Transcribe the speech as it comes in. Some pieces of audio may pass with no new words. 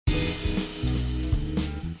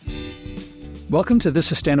Welcome to This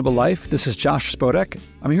Sustainable Life. This is Josh Spodek.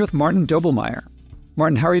 I'm here with Martin Doblmeier.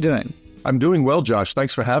 Martin, how are you doing? I'm doing well, Josh.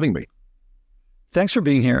 Thanks for having me. Thanks for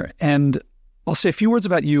being here. And I'll say a few words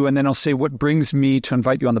about you, and then I'll say what brings me to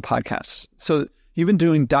invite you on the podcast. So you've been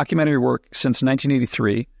doing documentary work since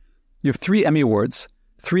 1983. You have 3 Emmy Awards,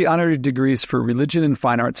 3 honorary degrees for religion and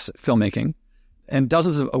fine arts filmmaking, and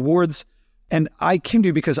dozens of awards. And I came to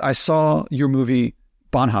you because I saw your movie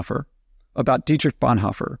Bonhoeffer, about Dietrich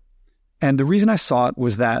Bonhoeffer. And the reason I saw it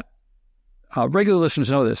was that, regular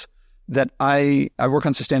listeners know this, that I work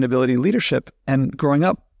on sustainability leadership, and growing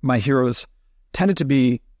up, my heroes tended to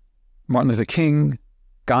be Martin Luther King,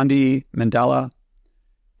 Gandhi, Mandela.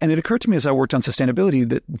 And it occurred to me as I worked on sustainability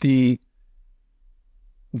that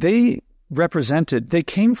they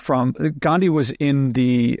came from, Gandhi was in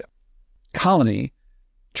the colony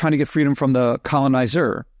trying to get freedom from the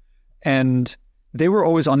colonizer. And they were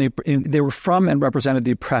always they were from and represented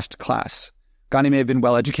the oppressed class. Gandhi may have been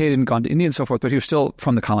well-educated and gone to India and so forth, but he was still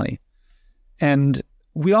from the colony. And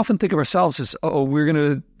we often think of ourselves as, we're going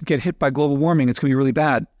to get hit by global warming. It's going to be really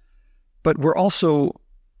bad. But we're also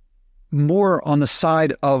more on the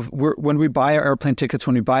side of when we buy our airplane tickets,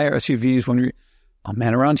 when we buy our SUVs,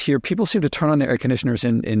 around here, people seem to turn on their air conditioners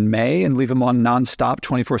in May and leave them on nonstop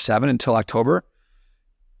 24/7 until October.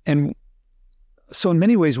 And so in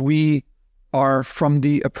many ways, we are from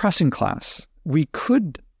the oppressing class. We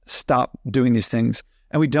could stop doing these things,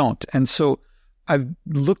 and we don't. And so I've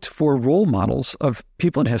looked for role models of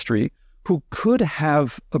people in history who could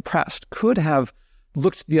have oppressed, could have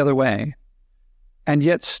looked the other way, and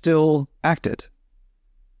yet still acted.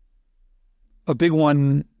 A big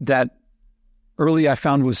one that early I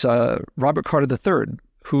found was Robert Carter III,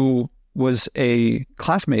 who was a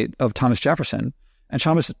classmate of Thomas Jefferson. And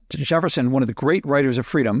Thomas Jefferson, one of the great writers of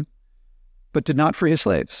freedom, but did not free his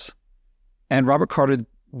slaves. And Robert Carter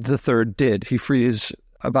III did. He freed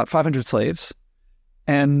about 500 slaves.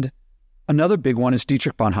 And another big one is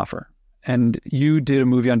Dietrich Bonhoeffer. And you did a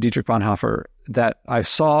movie on Dietrich Bonhoeffer that I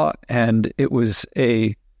saw, and it was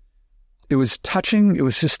touching, it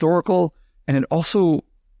was historical, and it also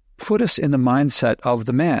put us in the mindset of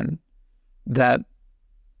the man that,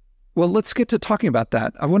 well, let's get to talking about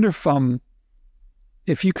that. I wonder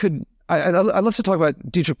if you could, I'd love to talk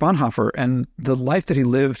about Dietrich Bonhoeffer and the life that he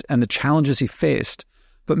lived and the challenges he faced,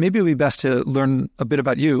 but maybe it would be best to learn a bit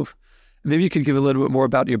about you. Maybe you could give a little bit more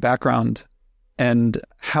about your background and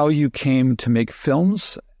how you came to make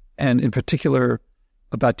films, and in particular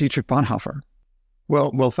about Dietrich Bonhoeffer.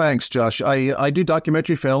 Well, thanks, Josh. I do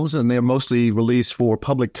documentary films, and they're mostly released for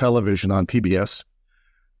public television on PBS.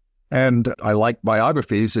 And I like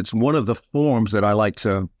biographies. It's one of the forms that I like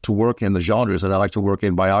to work in, the genres that I like to work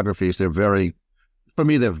in. Biographies, for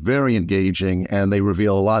me, they're very engaging, and they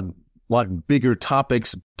reveal a lot bigger topic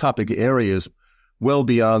areas well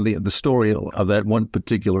beyond the story of that one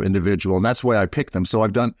particular individual. And that's why I picked them. So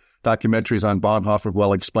I've done documentaries on Bonhoeffer,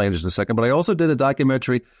 well explained in a second, but I also did a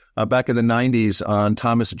documentary back in the 90s on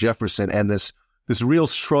Thomas Jefferson and this real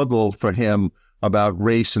struggle for him about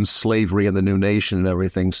race and slavery and the new nation and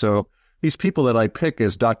everything. So these people that I pick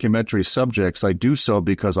as documentary subjects, I do so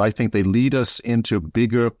because I think they lead us into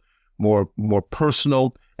bigger, more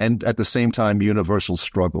personal, and at the same time, universal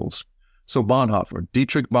struggles. So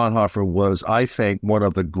Dietrich Bonhoeffer was, I think, one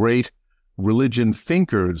of the great religion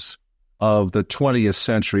thinkers of the 20th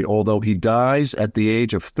century, although he dies at the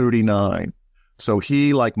age of 39. So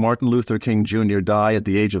he, like Martin Luther King Jr., died at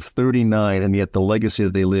the age of 39, and yet the legacy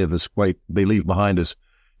that they leave behind us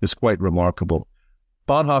is quite remarkable.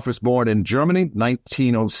 Bonhoeffer's born in Germany,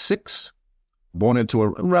 1906, born into a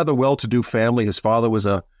rather well-to-do family. His father was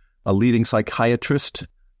a leading psychiatrist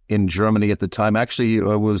in Germany at the time. Actually,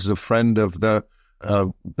 was a friend of the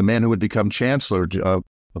man who would become chancellor of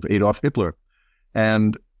Adolf Hitler.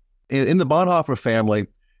 And in the Bonhoeffer family,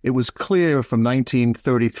 it was clear from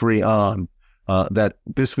 1933 on that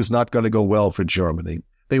this was not going to go well for Germany.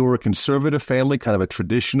 They were a conservative family, kind of a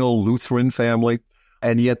traditional Lutheran family,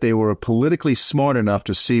 and yet they were politically smart enough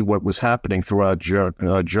to see what was happening throughout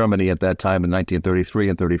Germany at that time in 1933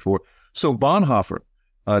 and 34. So Bonhoeffer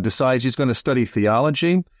decides he's going to study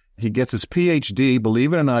theology. He gets his PhD.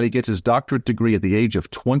 Believe it or not, he gets his doctorate degree at the age of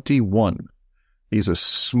 21. He's a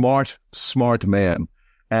smart man.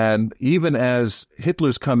 And even as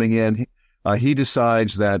Hitler's coming in, he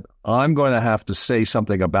decides that I'm going to have to say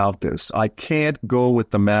something about this. I can't go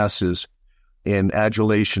with the masses in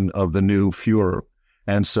adulation of the new Fuhrer.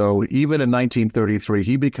 And so even in 1933,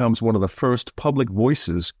 he becomes one of the first public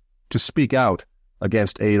voices to speak out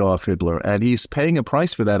against Adolf Hitler. And he's paying a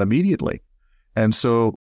price for that immediately. And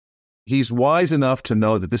so he's wise enough to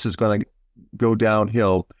know that this is going to go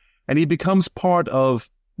downhill. and he becomes part of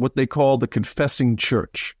what they call the confessing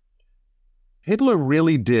church. Hitler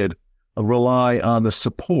really did rely on the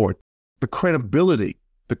support, the credibility,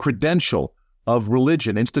 the credential of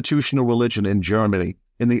religion, institutional religion in Germany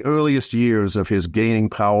in the earliest years of his gaining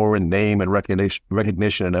power and name and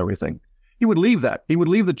recognition and everything. He would leave that. He would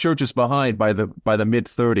leave the churches behind by the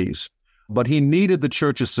mid-30s, but he needed the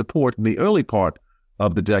church's support in the early part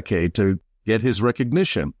of the decade to get his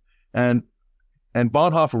recognition. And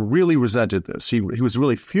Bonhoeffer really resented this. He was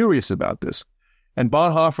really furious about this. And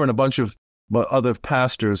Bonhoeffer and a bunch of other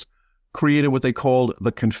pastors created what they called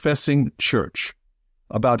the Confessing Church.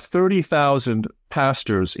 About 30,000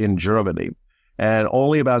 pastors in Germany, and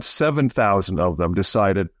only about 7,000 of them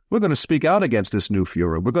decided, we're going to speak out against this new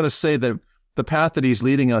Führer. We're going to say that the path that he's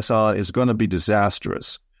leading us on is going to be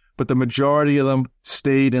disastrous. But the majority of them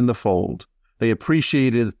stayed in the fold. They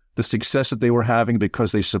appreciated the success that they were having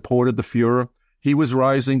because they supported the Führer. He was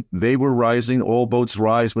rising, they were rising, all boats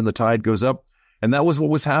rise when the tide goes up. And that was what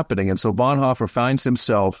was happening. And so Bonhoeffer finds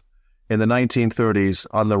himself in the 1930s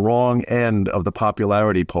on the wrong end of the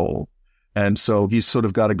popularity poll. And so he's sort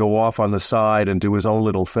of got to go off on the side and do his own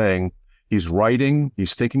little thing. He's writing,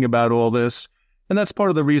 he's thinking about all this. And that's part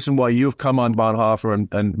of the reason why you've come on Bonhoeffer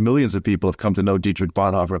and millions of people have come to know Dietrich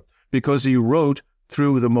Bonhoeffer, because he wrote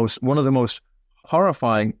through one of the most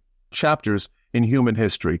horrifying chapters in human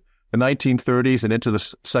history. The 1930s and into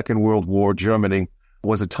the Second World War, Germany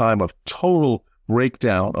was a time of total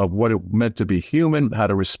breakdown of what it meant to be human, how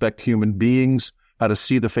to respect human beings, how to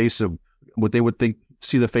see the face of what they would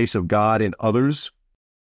see the face of God in others.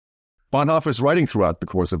 Bonhoeffer's writing throughout the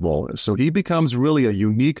course of all this. So he becomes really a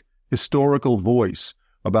unique historical voice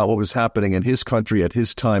about what was happening in his country at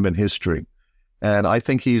his time in history. And I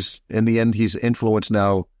think in the end, he's influenced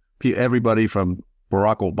now everybody from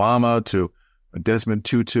Barack Obama to Desmond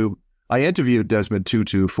Tutu. I interviewed Desmond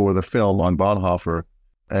Tutu for the film on Bonhoeffer,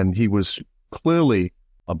 and he was clearly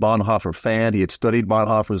a Bonhoeffer fan. He had studied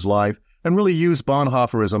Bonhoeffer's life and really used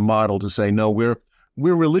Bonhoeffer as a model to say, no, we're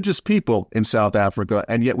religious people in South Africa,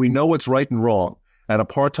 and yet we know what's right and wrong. And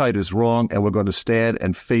apartheid is wrong, and we're going to stand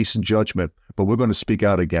and face judgment, but we're going to speak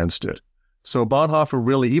out against it. So Bonhoeffer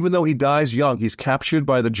really, even though he dies young, he's captured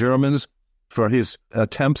by the Germans for his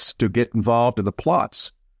attempts to get involved in the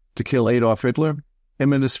plots to kill Adolf Hitler.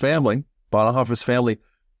 Him and his family, Bonhoeffer's family,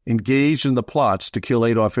 engaged in the plots to kill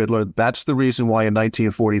Adolf Hitler. That's the reason why in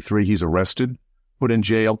 1943 he's arrested, put in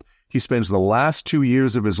jail. He spends the last 2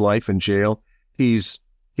 years of his life in jail. He's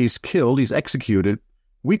killed, he's executed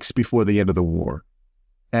weeks before the end of the war.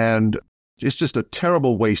 And it's just a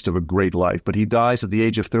terrible waste of a great life. But he dies at the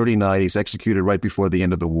age of 39. He's executed right before the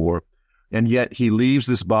end of the war. And yet he leaves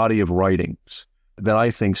this body of writings that I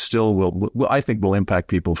think will impact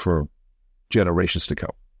people for generations to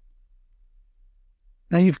come.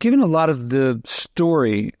 Now, you've given a lot of the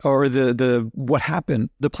story or the what happened,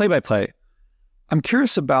 the play-by-play. I'm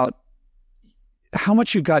curious about how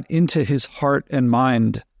much you got into his heart and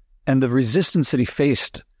mind and the resistance that he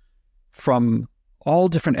faced from all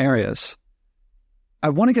different areas. I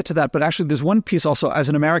want to get to that, but actually there's one piece also, as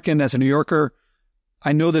an American, as a New Yorker,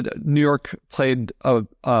 I know that New York played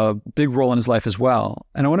a big role in his life as well.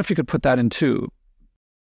 And I wonder if you could put that in too.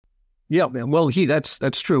 Yeah, well,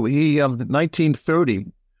 that's true. He 1930,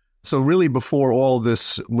 so really before all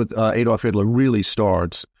this with Adolf Hitler really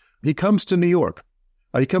starts, he comes to New York.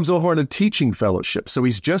 He comes over on a teaching fellowship. So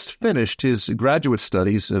he's just finished his graduate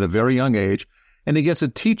studies at a very young age, and he gets a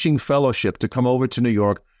teaching fellowship to come over to New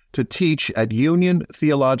York to teach at Union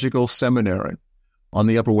Theological Seminary on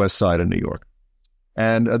the Upper West Side of New York.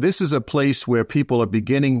 And this is a place where people are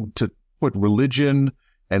beginning to put religion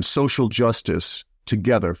and social justice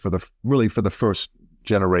together for the first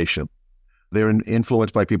generation. They're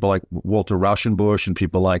influenced by people like Walter Rauschenbusch and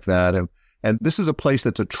people like that. And this is a place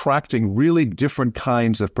that's attracting really different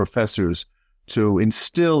kinds of professors to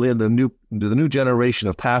instill in the new generation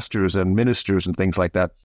of pastors and ministers and things like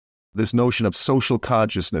that, this notion of social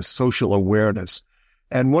consciousness, social awareness.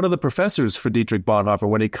 And one of the professors for Dietrich Bonhoeffer,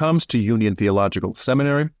 when he comes to Union Theological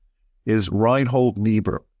Seminary, is Reinhold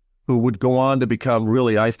Niebuhr, who would go on to become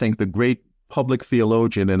really, I think, the great public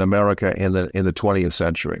theologian in America in the 20th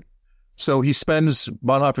century. So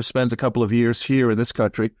Bonhoeffer spends a couple of years here in this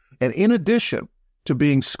country, and in addition to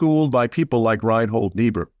being schooled by people like Reinhold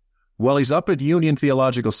Niebuhr, while he's up at Union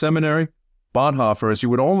Theological Seminary, Bonhoeffer, as you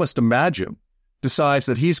would almost imagine, decides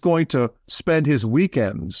that he's going to spend his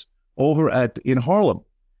weekends over in Harlem,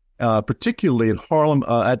 particularly in Harlem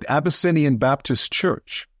at Abyssinian Baptist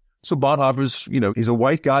Church. So Bonhoeffer's, he's a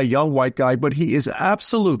white guy, young white guy, but he is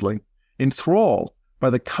absolutely enthralled by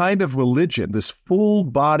the kind of religion, this full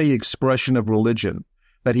body expression of religion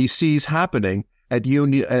that he sees happening at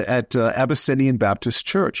Abyssinian Baptist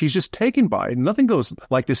Church. He's just taken by it. Nothing goes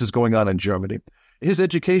like this is going on in Germany. His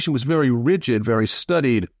education was very rigid, very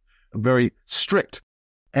studied, very strict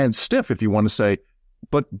and stiff, if you want to say.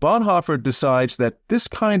 But Bonhoeffer decides that this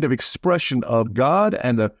kind of expression of God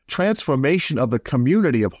and the transformation of the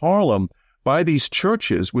community of Haarlem by these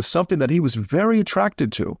churches was something that he was very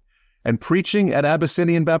attracted to. And preaching at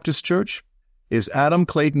Abyssinian Baptist Church is Adam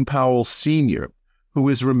Clayton Powell Sr., who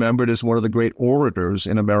is remembered as one of the great orators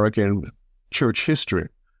in American church history.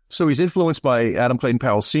 So he's influenced by Adam Clayton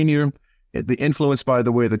Powell Sr., the influence by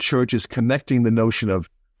the way the church is connecting the notion of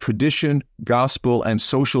tradition, gospel, and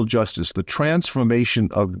social justice, the transformation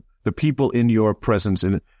of the people in your presence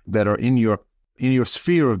and that are in your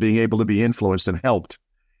sphere of being able to be influenced and helped.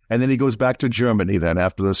 And then he goes back to Germany then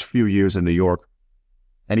after those few years in New York,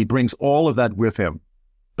 and he brings all of that with him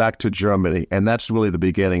back to Germany. And that's really the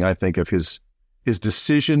beginning, I think, of his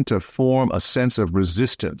decision to form a sense of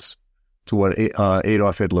resistance to what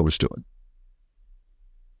Adolf Hitler was doing.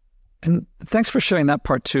 And thanks for sharing that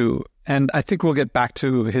part too. And I think we'll get back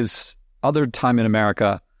to his other time in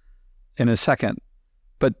America in a second.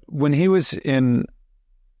 But when he was in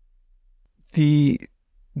the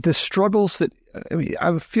struggles that,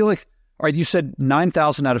 I feel like, all right, you said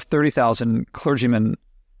 9,000 out of 30,000 clergymen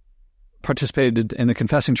participated in the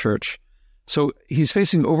confessing church. So he's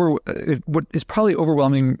facing what is probably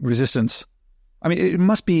overwhelming resistance. I mean, it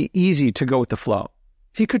must be easy to go with the flow.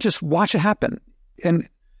 He could just watch it happen. And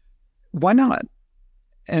why not?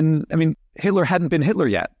 And I mean, Hitler hadn't been Hitler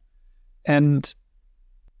yet. And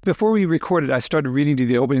before we recorded, I started reading to you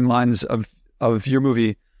the opening lines of your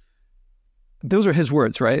movie. Those are his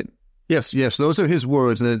words, right? Yes, those are his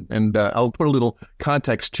words. And I'll put a little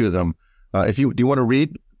context to them. Do you want to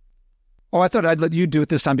read? Oh, I thought I'd let you do it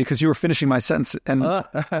this time because you were finishing my sentence. And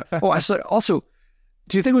I said, also,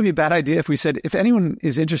 do you think it would be a bad idea if we said, if anyone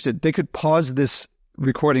is interested, they could pause this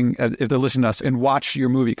recording if they're listening to us and watch your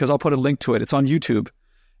movie? Because I'll put a link to it. It's on YouTube.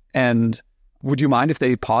 And would you mind if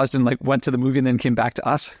they paused and went to the movie and then came back to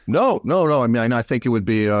us? No. I mean, I think it would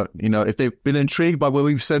be, if they've been intrigued by what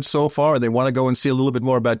we've said so far, and they want to go and see a little bit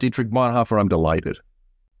more about Dietrich Bonhoeffer, I'm delighted.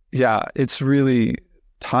 Yeah, it's really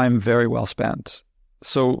time very well spent.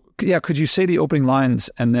 So, yeah, could you say the opening lines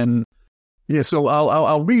and then... Yeah, so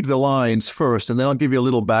I'll read the lines first, and then I'll give you a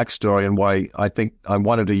little backstory on why I think I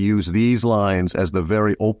wanted to use these lines as the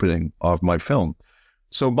very opening of my film.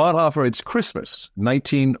 So Bonhoeffer, it's Christmas,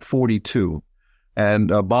 1942, and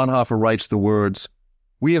Bonhoeffer writes the words,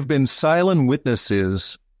 "We have been silent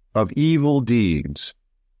witnesses of evil deeds.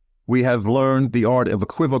 We have learned the art of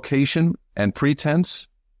equivocation and pretense.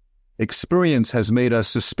 Experience has made us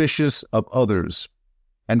suspicious of others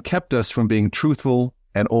and kept us from being truthful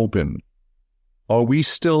and open. Are we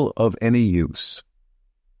still of any use?"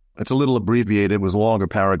 It's a little abbreviated. It was a longer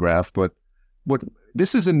paragraph, but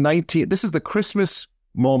this is the Christmas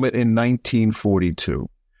moment in 1942.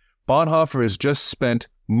 Bonhoeffer has just spent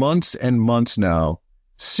months and months now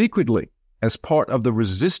secretly as part of the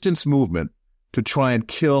resistance movement to try and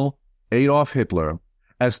kill Adolf Hitler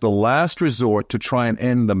as the last resort to try and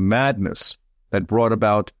end the madness that brought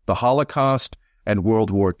about the Holocaust and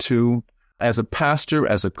World War II. As a pastor,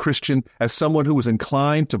 as a Christian, as someone who was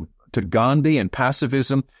inclined to Gandhi and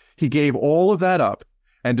pacifism, he gave all of that up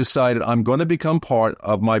and decided, I'm going to become part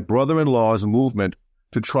of my brother-in-law's movement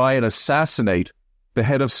to try and assassinate the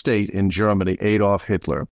head of state in Germany, Adolf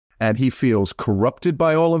Hitler. And he feels corrupted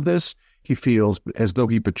by all of this. He feels as though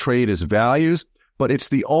he betrayed his values, but it's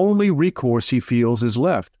the only recourse he feels is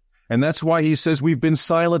left. And that's why he says we've been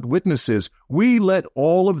silent witnesses. We let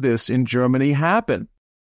all of this in Germany happen.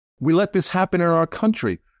 We let this happen in our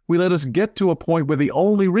country. We let us get to a point where the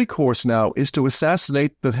only recourse now is to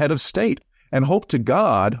assassinate the head of state and hope to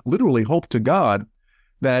God, literally hope to God,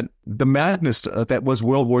 that the madness that was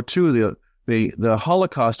World War II, the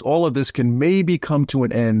Holocaust, all of this can maybe come to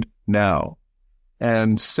an end now.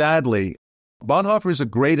 And sadly, Bonhoeffer is a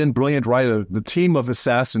great and brilliant writer. The team of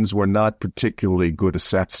assassins were not particularly good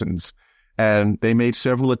assassins. And they made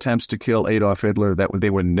several attempts to kill Adolf Hitler that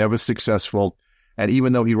they were never successful. And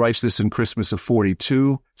even though he writes this in Christmas of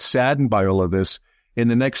 42, saddened by all of this, in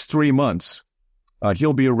the next 3 months,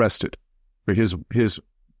 he'll be arrested for his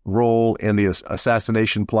role in the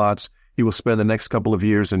assassination plots. He will spend the next couple of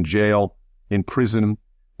years in jail, in prison,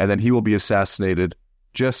 and then he will be assassinated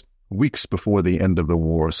just weeks before the end of the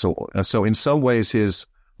war. So in some ways, his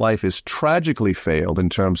life is tragically failed in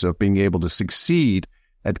terms of being able to succeed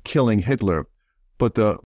at killing Hitler. But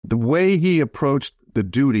the way he approached the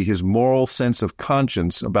duty, his moral sense of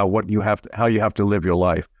conscience about how you have to live your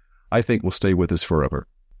life, I think will stay with us forever.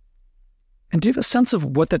 And do you have a sense of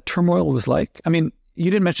what that turmoil was like? I mean,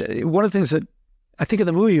 you didn't mention, one of the things that I think in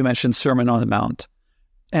the movie you mentioned Sermon on the Mount.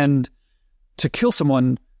 And to kill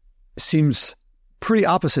someone seems pretty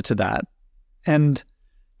opposite to that. And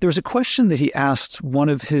there was a question that he asked one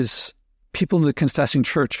of his people in the confessing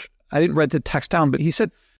church. I didn't write the text down, but he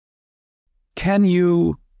said, can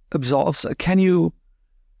you absolve,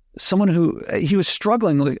 someone who, he was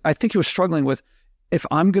struggling, I think he was struggling with, if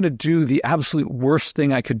I'm going to do the absolute worst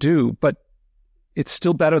thing I could do, but it's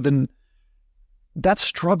still better than that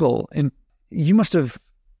struggle. And you must have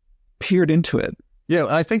peered into it. Yeah,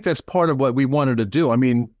 I think that's part of what we wanted to do. I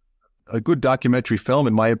mean, a good documentary film,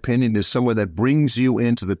 in my opinion, is somewhere that brings you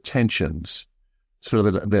into the tensions, sort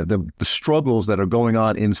of the struggles that are going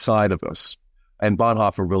on inside of us. And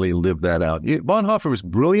Bonhoeffer really lived that out. Bonhoeffer is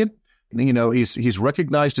brilliant. You know, he's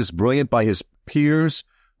recognized as brilliant by his peers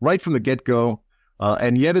right from the get-go.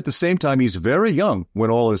 And yet at the same time, he's very young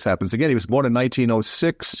when all this happens. Again, he was born in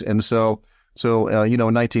 1906. And so in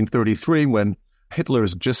 1933, when Hitler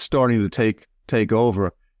is just starting to take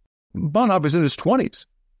over, Bonhoeffer's in his 20s.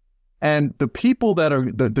 And the people that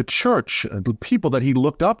are the church, the people that he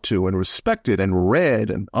looked up to and respected and read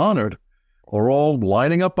and honored are all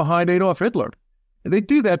lining up behind Adolf Hitler. They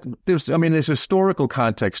do that. There's historical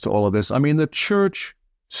context to all of this. I mean, the church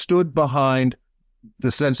stood behind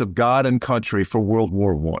the sense of God and country for World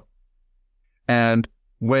War I. And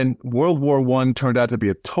when World War I turned out to be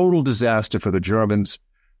a total disaster for the Germans,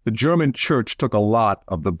 the German church took a lot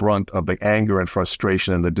of the brunt of the anger and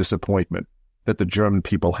frustration and the disappointment that the German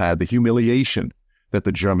people had, the humiliation that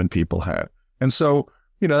the German people had. And so,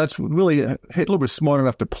 that's really, Hitler was smart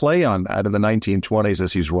enough to play on that in the 1920s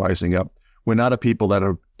as he's rising up. We're not a people that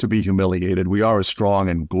are to be humiliated. We are a strong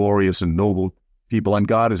and glorious and noble people, and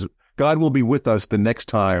God will be with us the next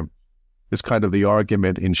time, is kind of the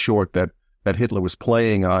argument, in short, that Hitler was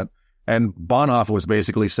playing on. And Bonhoeffer was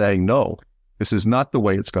basically saying, no, this is not the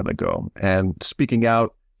way it's going to go. And speaking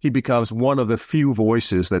out, he becomes one of the few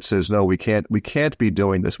voices that says, no, we can't be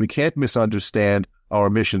doing this. We can't misunderstand our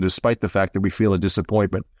mission, despite the fact that we feel a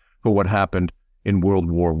disappointment for what happened in World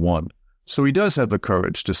War I. So he does have the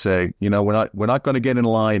courage to say, we're not going to get in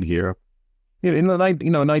line here. In the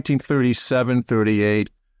 1937, 38,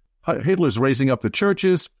 Hitler's raising up the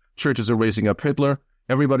churches. Churches are raising up Hitler.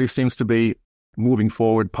 Everybody seems to be moving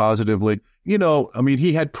forward positively.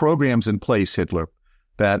 He had programs in place, Hitler,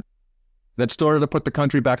 that started to put the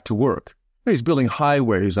country back to work. He's building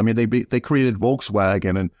highways. I mean, they created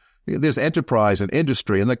Volkswagen, and there's enterprise and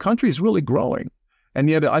industry, and the country's really growing. And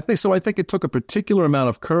yet, I think it took a particular amount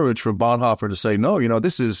of courage for Bonhoeffer to say, no,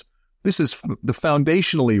 this is the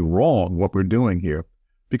foundationally wrong what we're doing here,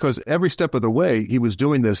 because every step of the way he was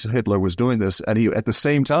doing this. Hitler was doing this, and he, at the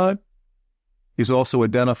same time, he's also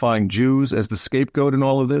identifying Jews as the scapegoat in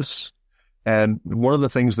all of this. And one of the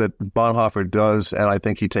things that Bonhoeffer does, and I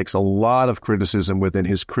think he takes a lot of criticism within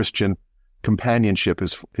his Christian companionship,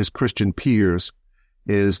 his Christian peers,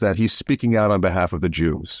 is that he's speaking out on behalf of the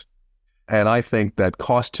Jews. And I think that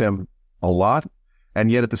cost him a lot, and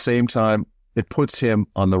yet at the same time, it puts him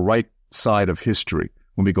on the right side of history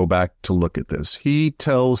when we go back to look at this. He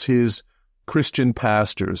tells his Christian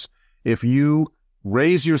pastors, if you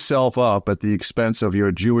raise yourself up at the expense of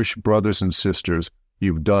your Jewish brothers and sisters,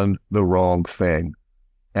 you've done the wrong thing.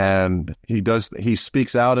 And he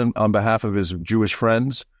speaks out on behalf of his Jewish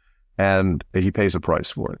friends, and he pays a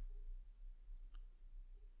price for it.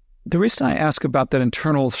 The reason I ask about that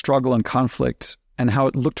internal struggle and conflict and how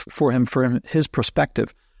it looked for him, his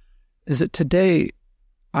perspective, is that today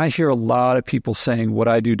I hear a lot of people saying what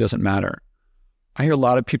I do doesn't matter. I hear a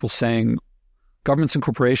lot of people saying governments and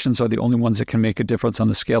corporations are the only ones that can make a difference on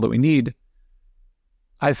the scale that we need.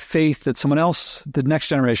 I have faith that someone else, the next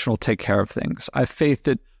generation, will take care of things. I have faith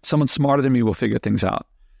that someone smarter than me will figure things out.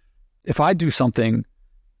 If I do something,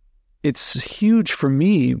 it's huge for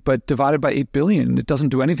me, but divided by 8 billion, it doesn't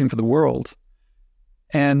do anything for the world.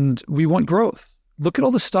 And we want growth. Look at all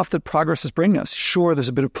the stuff that progress is bringing us. Sure, there's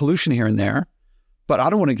a bit of pollution here and there, but I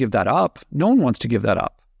don't want to give that up. No one wants to give that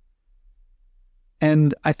up.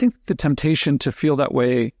 And I think the temptation to feel that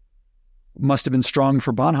way must have been strong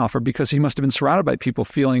for Bonhoeffer, because he must have been surrounded by people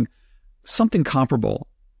feeling something comparable.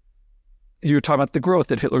 You were talking about the growth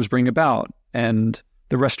that Hitler's bringing about and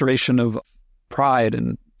the restoration of pride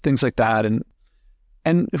and things like that. And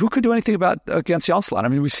who could do anything against the onslaught? I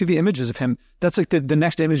mean, we see the images of him. That's like the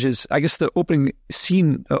next image is, I guess the opening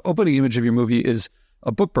image of your movie is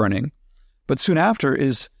a book burning. But soon after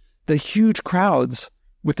is the huge crowds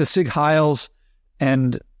with the Sieg Heils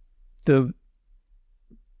and I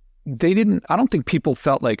don't think people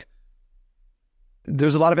felt like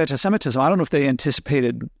there's a lot of anti-Semitism. I don't know if they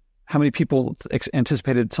anticipated how many people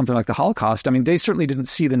anticipated something like the Holocaust. I mean, they certainly didn't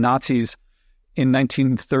see the Nazis in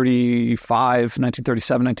 1935,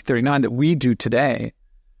 1937, 1939 that we do today.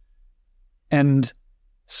 And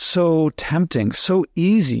so tempting, so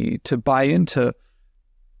easy to buy into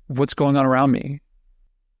what's going on around me.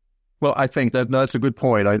 Well, I think that's a good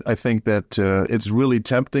point. I think that it's really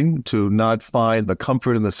tempting to not find the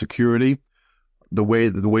comfort and the security the way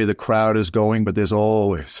the crowd is going, but there's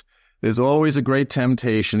always a great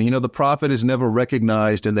temptation. You know, the prophet is never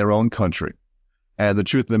recognized in their own country. And the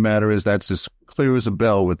truth of the matter is that's as clear as a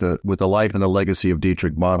bell with the life and the legacy of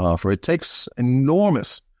Dietrich Bonhoeffer. It takes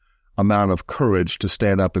enormous amount of courage to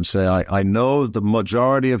stand up and say, I know the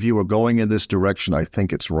majority of you are going in this direction. I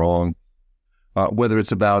think it's wrong. Whether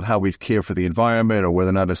it's about how we care for the environment or whether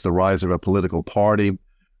or not it's the rise of a political party.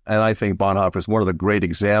 And I think Bonhoeffer is one of the great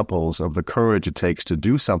examples of the courage it takes to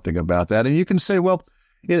do something about that. And you can say, well,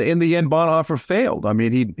 in the end, Bonhoeffer failed. I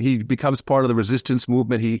mean, he becomes part of the resistance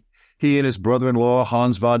movement. He and his brother-in-law,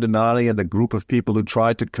 Hans von Dohnanyi, and the group of people who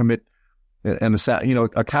tried to commit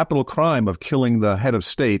a capital crime of killing the head of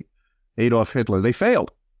state, Adolf Hitler, they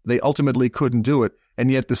failed. They ultimately couldn't do it. And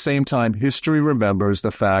yet at the same time, history remembers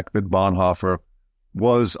the fact that Bonhoeffer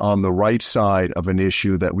was on the right side of an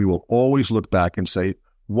issue that we will always look back and say,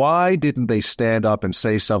 why didn't they stand up and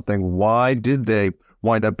say something? Why did they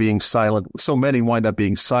wind up being silent? So many wind up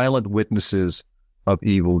being silent witnesses of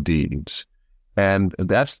evil deeds. And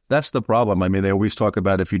that's the problem. I mean, they always talk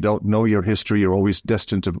about if you don't know your history, you're always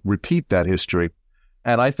destined to repeat that history.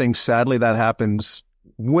 And I think, sadly, that happens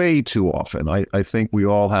way too often. I think we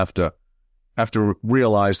all have to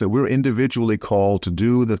realize that we're individually called to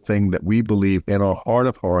do the thing that we believe in our heart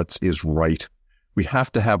of hearts is right. We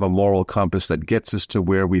have to have a moral compass that gets us to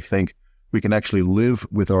where we think we can actually live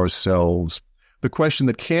with ourselves. The question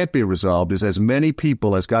that can't be resolved is as many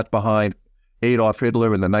people as got behind Adolf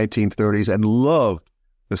Hitler in the 1930s and loved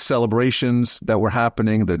the celebrations that were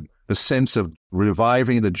happening, the sense of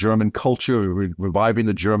reviving the German culture, reviving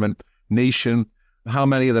the German nation. How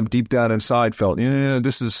many of them deep down inside felt,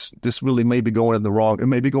 this really may be going it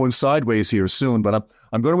may be going sideways here soon, but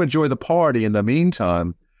I'm going to enjoy the party in the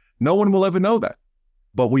meantime. No one will ever know that.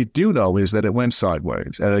 What we do know is that it went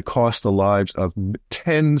sideways and it cost the lives of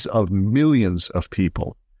tens of millions of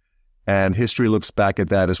people. And history looks back at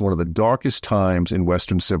that as one of the darkest times in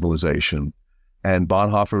Western civilization. And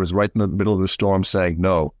Bonhoeffer is right in the middle of the storm saying,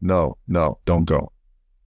 no, don't go.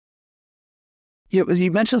 Yeah,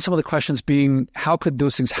 you mentioned some of the questions being, how could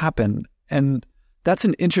those things happen? And that's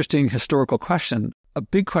an interesting historical question. A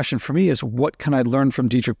big question for me is, what can I learn from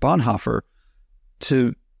Dietrich Bonhoeffer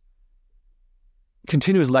to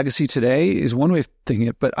continue his legacy today is one way of thinking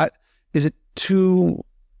it. But is it too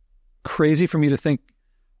crazy for me to think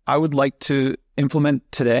I would like to implement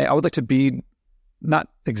today? I would like to be not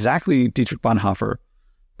exactly Dietrich Bonhoeffer,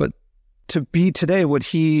 but to be today what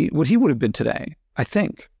he would have been today, I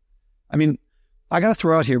think. I mean, I got to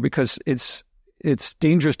throw out here because it's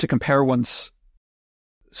dangerous to compare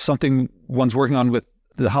something one's working on with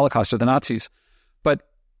the Holocaust or the Nazis. But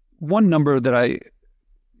one number that I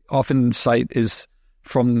often cite is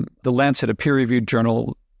from the Lancet, a peer-reviewed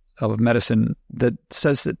journal of medicine, that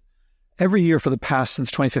says that every year for the past, since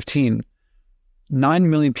 2015, 9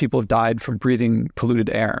 million people have died from breathing polluted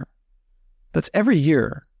air. That's every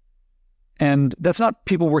year. And that's not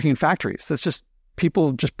people working in factories. That's just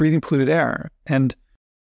people just breathing polluted air. And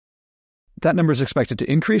that number is expected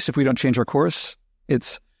to increase if we don't change our course.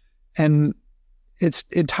 It's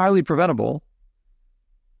entirely preventable.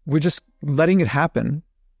 We're just letting it happen.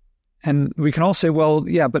 And we can all say, well,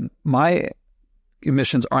 yeah, but my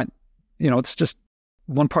emissions aren't, it's just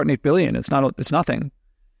 1 part in 8 billion. It's nothing.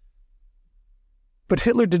 But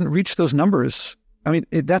Hitler didn't reach those numbers. I mean,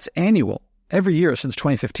 that's annual, every year since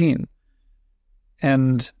 2015.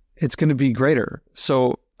 And it's going to be greater.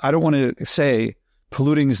 So I don't want to say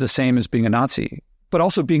polluting is the same as being a Nazi, but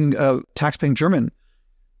also being a tax-paying German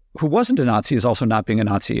who wasn't a Nazi is also not being a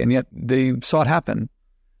Nazi. And yet they saw it happen.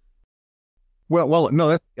 Well,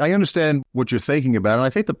 no, I understand what you're thinking about. And I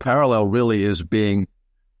think the parallel really is being,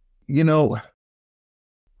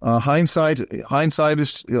 hindsight is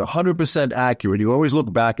 100% accurate. You always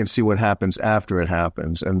look back and see what happens after it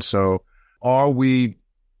happens. And so are we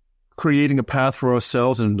creating a path for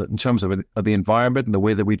ourselves in terms of the environment and the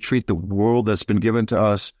way that we treat the world that's been given to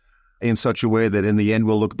us in such a way that in the end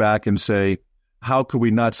we'll look back and say, how could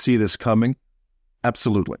we not see this coming?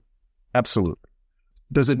 Absolutely. Absolutely.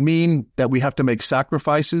 Does it mean that we have to make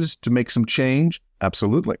sacrifices to make some change?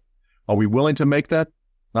 Absolutely. Are we willing to make that?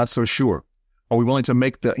 Not so sure. Are we willing to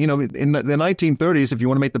make in the 1930s, if you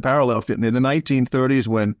want to make the parallel, in the 1930s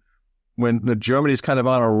when when Germany's kind of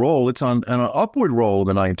on a roll, it's on an upward roll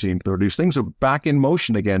in the 1930s. Things are back in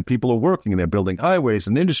motion again. People are working and they're building highways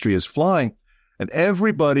and industry is flying. And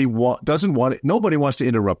everybody doesn't want it. Nobody wants to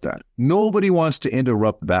interrupt that. Nobody wants to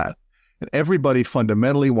interrupt that. And everybody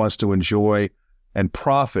fundamentally wants to enjoy and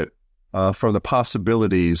profit from the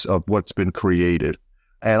possibilities of what's been created.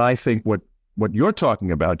 And I think what you're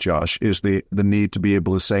talking about, Josh, is the need to be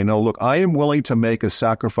able to say, no, look, I am willing to make a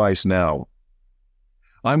sacrifice now.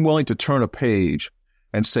 I'm willing to turn a page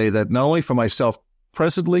and say that not only for myself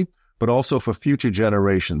presently, but also for future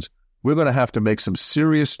generations, we're going to have to make some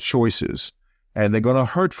serious choices, and they're going to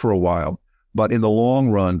hurt for a while. But in the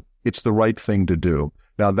long run, it's the right thing to do.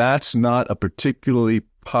 Now, that's not a particularly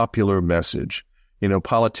popular message. You know,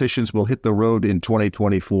 politicians will hit the road in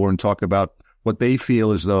 2024 and talk about what they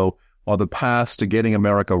feel as though are the paths to getting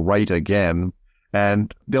America right again.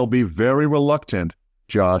 And they'll be very reluctant,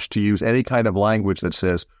 Josh, to use any kind of language that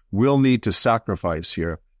says, we'll need to sacrifice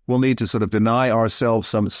here. We'll need to sort of deny ourselves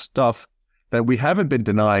some stuff that we haven't been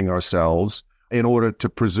denying ourselves in order to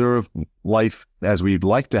preserve life as we'd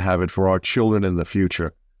like to have it for our children in the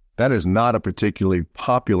future. That is not a particularly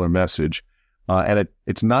popular message, and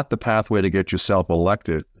it's not the pathway to get yourself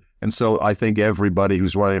elected. And so I think everybody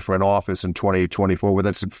who's running for an office in 2024, whether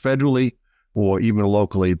it's federally or even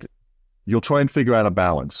locally, you'll try and figure out a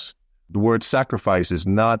balance. The word sacrifice is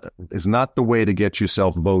not the way to get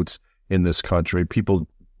yourself votes in this country. People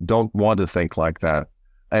don't want to think like that.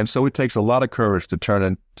 And so it takes a lot of courage to turn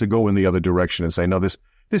and to go in the other direction and say, no, this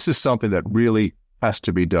is something that really has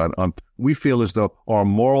to be done. We feel as though our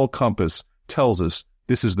moral compass tells us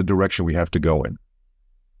this is the direction we have to go in.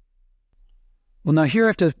 Well, now here I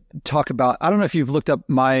have to talk about, I don't know if you've looked up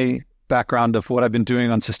my background of what I've been doing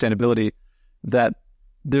on sustainability, that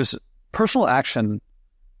there's personal action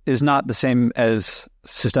is not the same as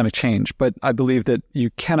systemic change, but I believe that you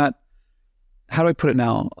cannot, how do I put it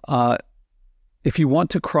now? If you want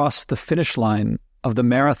to cross the finish line of the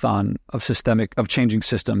marathon of changing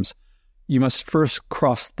systems, you must first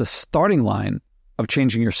cross the starting line of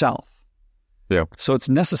changing yourself. Yeah. So it's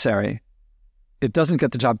necessary. It doesn't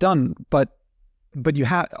get the job done, but you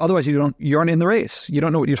have, otherwise you aren't in the race. You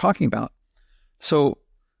don't know what you're talking about. So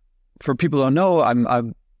for people who don't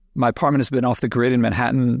know, my apartment has been off the grid in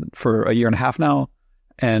Manhattan for a year and a half now,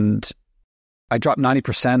 and I dropped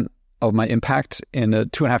 90% of my impact in a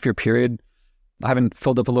 2.5-year period. I haven't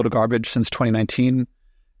filled up a load of garbage since 2019.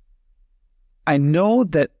 I know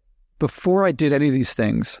that before I did any of these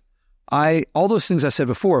things, all those things I said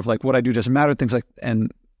before of like what I do doesn't matter, things like,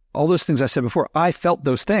 and all those things I said before, I felt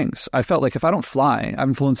those things. I felt like if I don't fly, I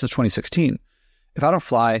haven't flown since 2016. If I don't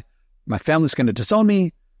fly, my family's going to disown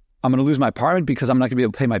me. I'm going to lose my apartment because I'm not going to be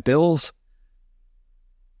able to pay my bills.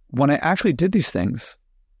 When I actually did these things,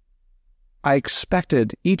 I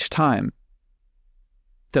expected each time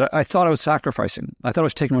that I thought I was sacrificing. I thought I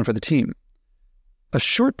was taking one for the team. A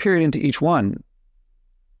short period into each one,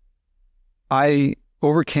 I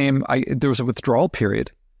overcame, there was a withdrawal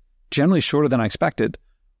period, generally shorter than I expected.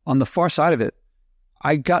 On the far side of it,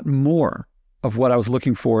 I got more of what I was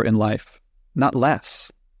looking for in life, not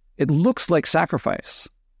less. It looks like sacrifice,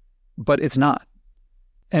 but it's not.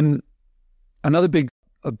 And a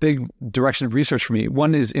big direction of research for me,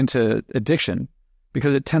 one is into addiction,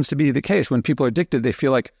 because it tends to be the case. When people are addicted, they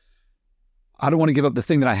feel like, I don't want to give up the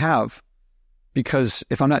thing that I have, because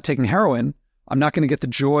if I'm not taking heroin, I'm not going to get the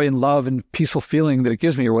joy and love and peaceful feeling that it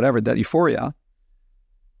gives me or whatever, that euphoria.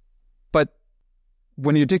 But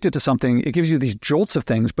when you're addicted to something, it gives you these jolts of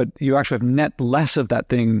things, but you actually have net less of that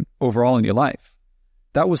thing overall in your life.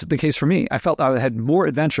 That was the case for me. I felt I had more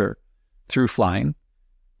adventure through flying,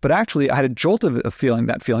 but actually I had a jolt of feeling,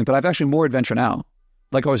 but I've actually more adventure now.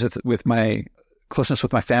 Like I was with my closeness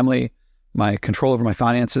with my family, my control over my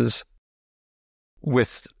finances.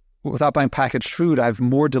 Without buying packaged food, I have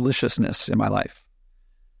more deliciousness in my life.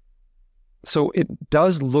 So it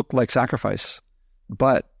does look like sacrifice,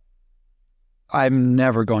 but I'm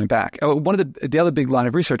never going back. One of the other big line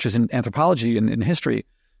of research is in anthropology and in history,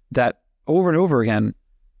 that over and over again,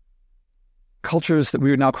 cultures that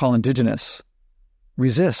we would now call indigenous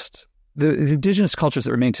resist. The indigenous cultures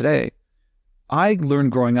that remain today, I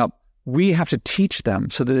learned growing up, we have to teach them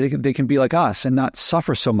so that they can be like us and not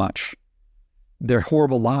suffer so much their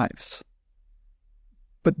horrible lives.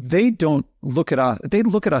 But they don't look at us. They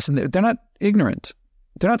look at us and they're not ignorant.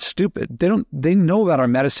 They're not stupid. They know about our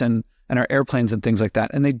medicine and our airplanes and things like that.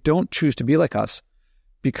 And they don't choose to be like us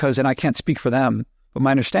because, and I can't speak for them, but my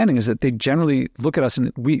understanding is that they generally look at us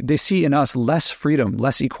and they see in us less freedom,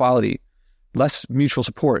 less equality, less mutual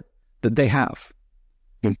support that they have.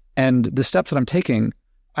 And the steps that I'm taking,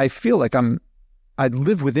 I feel like I'm I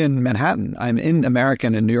live within Manhattan. I'm in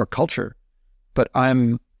American and New York culture, but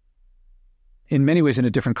I'm in many ways in a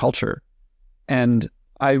different culture. And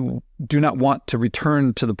I do not want to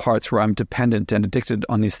return to the parts where I'm dependent and addicted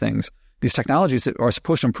on these things, these technologies that are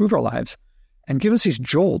supposed to improve our lives and give us these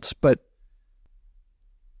jolts. But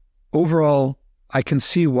overall, I can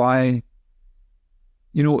see why,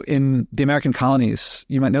 in the American colonies,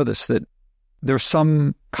 you might know this, that there are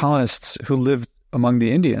some colonists who lived among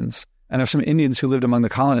the Indians, and there are some Indians who lived among the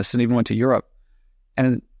colonists and even went to Europe.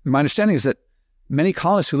 And my understanding is that many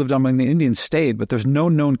colonists who lived among the Indians stayed, but there's no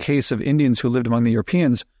known case of Indians who lived among the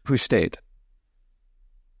Europeans who stayed.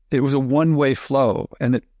 It was a one-way flow,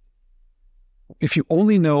 and that if you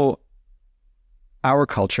only know our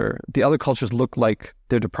culture, the other cultures look like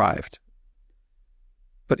they're deprived.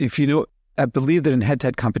 But if I believe that in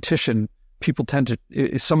head-to-head competition, people tend to,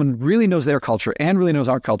 if someone really knows their culture and really knows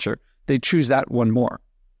our culture, they choose that one more.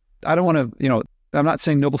 I don't want to, I'm not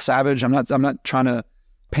saying noble savage. I'm not trying to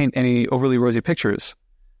paint any overly rosy pictures,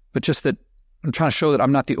 but just that I'm trying to show that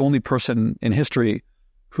I'm not the only person in history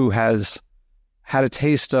who has had a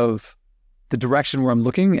taste of the direction where I'm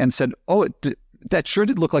looking and said, oh, that sure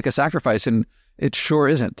did look like a sacrifice, and it sure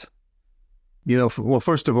isn't. Well,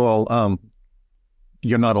 first of all,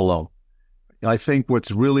 you're not alone. I think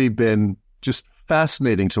what's really been just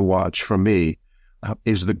fascinating to watch for me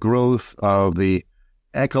is the growth of the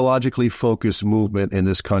ecologically focused movement in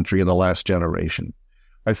this country in the last generation.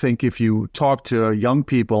 I think if you talk to young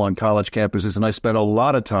people on college campuses, and I spent a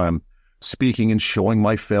lot of time speaking and showing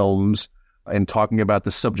my films and talking about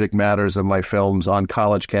the subject matters of my films on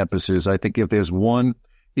college campuses, I think if there's one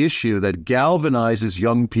issue that galvanizes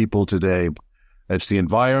young people today, it's the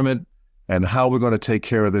environment and how we're going to take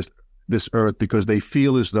care of this earth, because they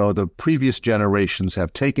feel as though the previous generations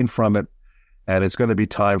have taken from it, and it's going to be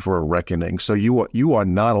time for a reckoning. So you are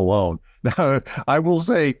not alone. Now, I will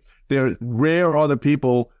say, rare are the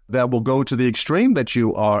people that will go to the extreme that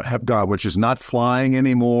you have got, which is not flying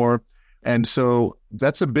anymore. And so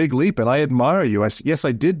that's a big leap, and I admire you. Yes,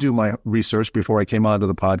 I did do my research before I came onto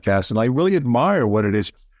the podcast, and I really admire what it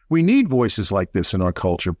is. We need voices like this in our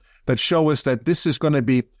culture that show us that this is going to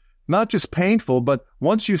be not just painful, but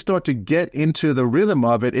once you start to get into the rhythm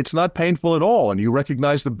of it, it's not painful at all, and you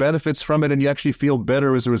recognize the benefits from it, and you actually feel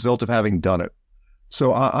better as a result of having done it.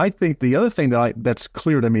 So I think the other thing that's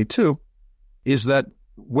clear to me too is that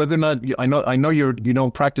whether or not I know you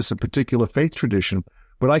don't practice a particular faith tradition,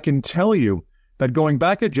 but I can tell you that going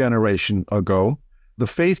back a generation ago, the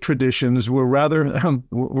faith traditions were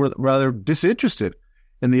rather disinterested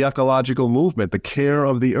in the ecological movement, the care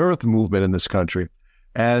of the earth movement in this country.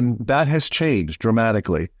 And that has changed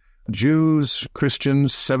dramatically. Jews,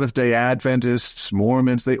 Christians, Seventh-day Adventists,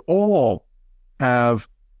 Mormons, they all have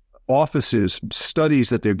offices, studies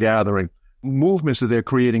that they're gathering, movements that they're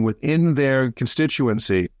creating within their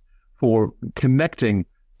constituency for connecting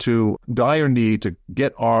to dire need to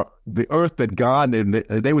get the earth that God, and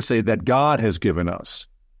they would say that God has given us,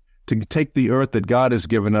 to take the earth that God has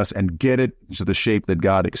given us and get it to the shape that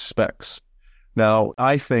God expects. Now,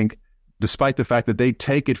 I think, despite the fact that they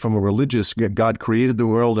take it from a religious, God created the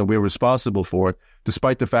world and we're responsible for it,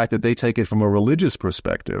 despite the fact that they take it from a religious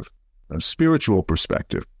perspective, a spiritual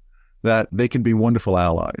perspective, that they can be wonderful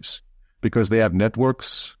allies because they have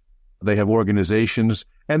networks, they have organizations,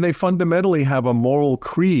 and they fundamentally have a moral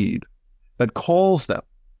creed that calls them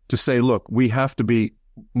to say, look, we have to be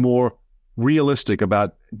more realistic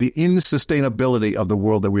about the insustainability of the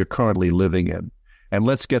world that we're currently living in, and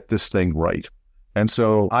let's get this thing right. And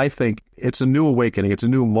so I think it's a new awakening. It's a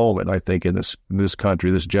new moment, I think, in this country.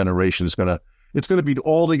 This generation it's going to be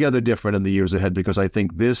altogether different in the years ahead, because I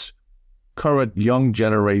think this current young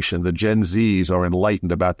generation, the Gen Zs, are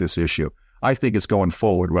enlightened about this issue. I think it's going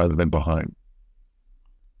forward rather than behind.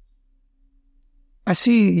 I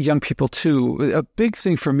see young people too. A big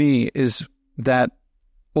thing for me is that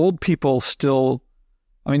old people still,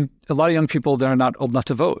 a lot of young people that are not old enough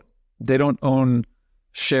to vote. They don't own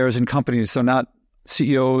shares in companies, so not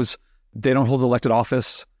CEOs. They don't hold elected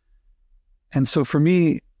office. And so for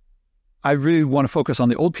me, I really want to focus on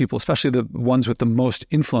the old people, especially the ones with the most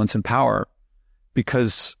influence and power,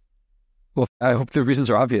 because, well, I hope the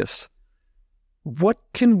reasons are obvious. What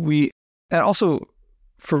can we, and also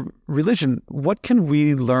for religion, what can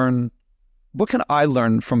we learn? What can I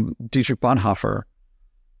learn from Dietrich Bonhoeffer?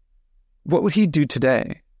 What would he do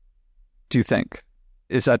today, do you think?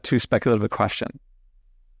 Is that too speculative a question?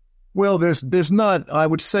 Well, there's not, I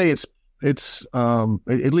would say it's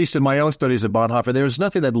at least in my own studies of Bonhoeffer, there's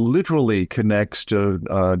nothing that literally connects to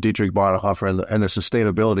Dietrich Bonhoeffer and the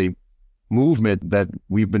sustainability movement that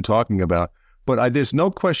we've been talking about. But there's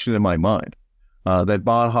no question in my mind that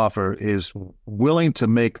Bonhoeffer is willing to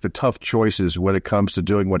make the tough choices when it comes to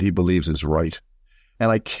doing what he believes is right.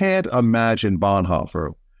 And I can't imagine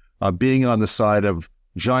Bonhoeffer being on the side of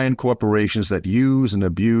giant corporations that use and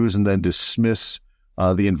abuse and then dismiss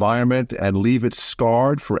the environment and leave it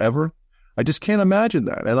scarred forever. I just can't imagine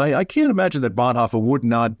that. And I can't imagine that Bonhoeffer would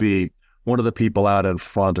not be one of the people out in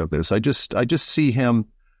front of this. I just see him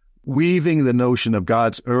weaving the notion of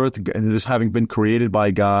God's earth and this having been created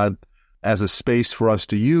by God as a space for us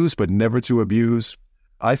to use but never to abuse.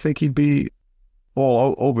 I think he'd be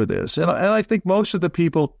all over this. And I think most of the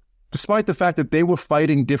people, despite the fact that they were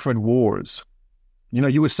fighting different wars,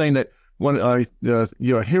 you were saying that one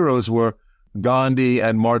your heroes were Gandhi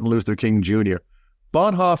and Martin Luther King Jr.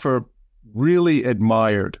 Bonhoeffer really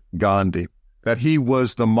admired Gandhi, that he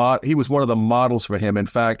was one of the models for him. In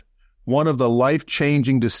fact, one of the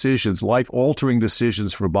life-changing decisions, life-altering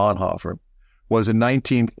decisions for Bonhoeffer was in the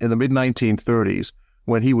mid-1930s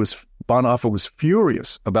when Bonhoeffer was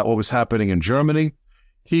furious about what was happening in Germany.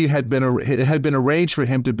 It had been arranged for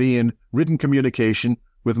him to be in written communication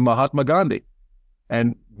with Mahatma Gandhi.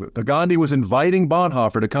 And Gandhi was inviting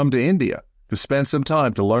Bonhoeffer to come to India to spend some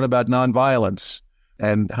time to learn about nonviolence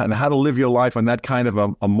and how to live your life on that kind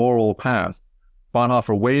of a moral path.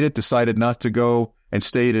 Bonhoeffer waited, decided not to go, and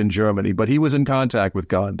stayed in Germany. But he was in contact with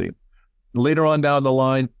Gandhi. Later on down the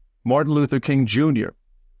line, Martin Luther King Jr.,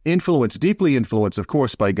 deeply influenced, of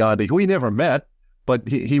course, by Gandhi, who he never met, but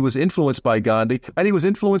he was influenced by Gandhi, and he was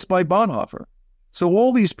influenced by Bonhoeffer. So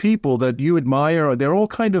all these people that you admire, they're all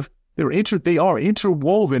they are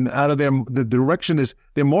interwoven out of the direction is,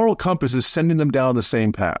 their moral compass is sending them down the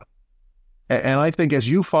same path. And I think as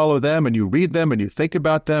you follow them and you read them and you think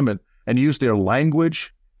about them and use their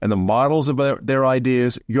language and the models of their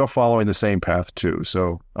ideas, you're following the same path too.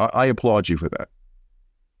 So I applaud you for that.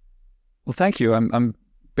 Well, thank you. I'm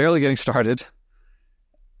barely getting started.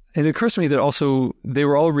 It occurs to me that also they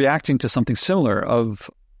were all reacting to something similar of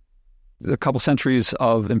a couple centuries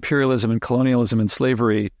of imperialism and colonialism and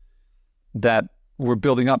slavery that were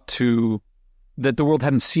building up to, that the world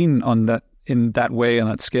hadn't seen in that way, on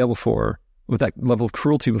that scale before, with that level of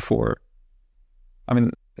cruelty before. I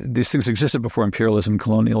mean, these things existed before imperialism,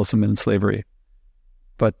 colonialism, and slavery.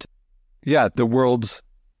 But yeah, the world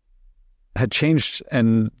had changed,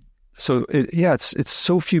 and so it's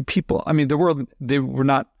so few people. I mean, the world, they were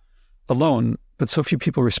not alone, but so few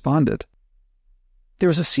people responded. There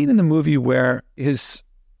was a scene in the movie where his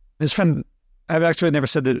friend, I've actually never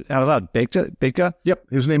said that out loud, Bethke? Yep,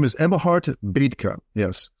 his name is Eberhard Bethke,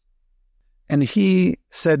 yes. And he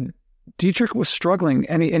said Dietrich was struggling,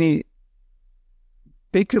 and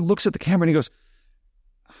Bethke looks at the camera and he goes,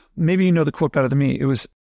 maybe you know the quote better than me. It was,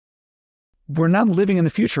 we're not living in the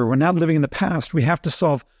future. We're not living in the past. We have to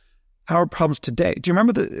solve our problems today. Do you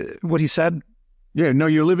remember what he said? Yeah, no,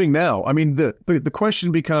 you're living now. I mean, the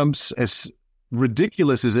question becomes, as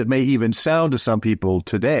ridiculous as it may even sound to some people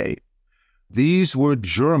today, these were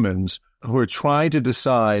Germans who were trying to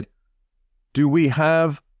decide, do we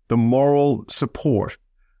have the moral support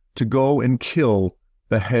to go and kill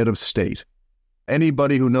the head of state?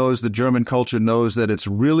 Anybody who knows the German culture knows that it's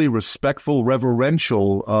really respectful,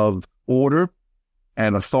 reverential of order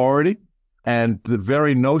and authority, and the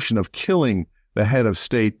very notion of killing the head of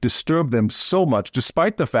state disturbed them so much,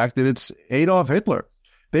 despite the fact that it's Adolf Hitler.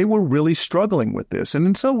 They were really struggling with this. And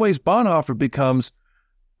in some ways, Bonhoeffer becomes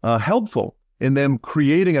helpful in them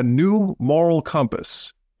creating a new moral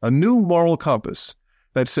compass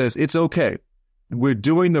that says it's okay. We're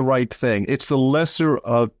doing the right thing. It's the lesser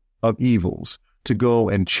of evils to go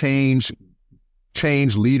and change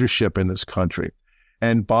leadership in this country.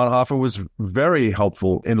 And Bonhoeffer was very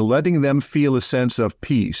helpful in letting them feel a sense of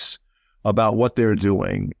peace about what they're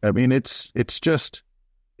doing. I mean, it's just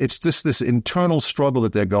this internal struggle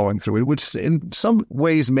that they're going through, which in some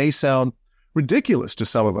ways may sound ridiculous to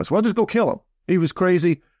some of us. Well, just go kill him. He was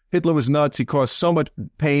crazy. Hitler was nuts. He caused so much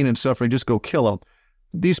pain and suffering. Just go kill him.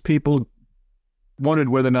 These people wondered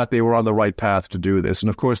whether or not they were on the right path to do this. And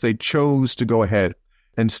of course, they chose to go ahead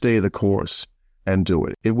and stay the course and do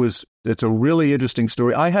it. It's a really interesting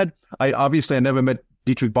story. I never met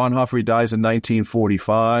Dietrich Bonhoeffer. He dies in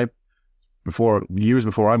 1945, years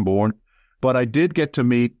before I'm born. But I did get to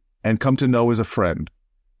meet and come to know as a friend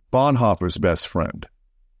Bonhoeffer's best friend,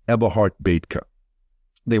 Eberhard Bethke.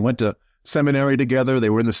 They went to seminary together. They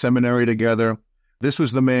were in the seminary together. This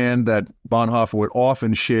was the man that Bonhoeffer would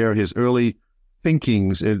often share his early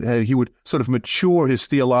thinkings. He would sort of mature his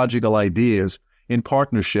theological ideas in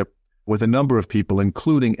partnership with a number of people,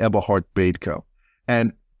 including Eberhard Bethke.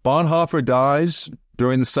 And Bonhoeffer dies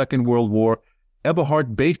during the Second World War.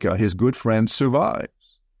 Eberhard Bethke, his good friend, survives.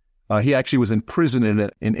 He actually was in prison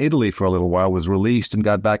in Italy for a little while, was released and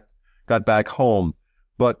got back home.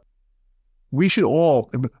 But we should all,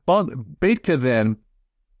 Bethke then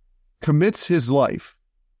commits his life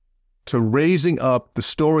to raising up the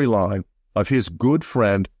storyline of his good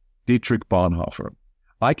friend, Dietrich Bonhoeffer.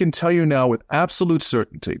 I can tell you now with absolute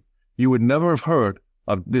certainty, you would never have heard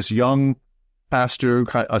of this young pastor,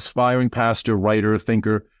 aspiring pastor, writer,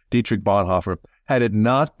 thinker, Dietrich Bonhoeffer, had it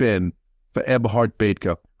not been for Eberhard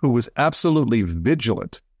Bethke, who was absolutely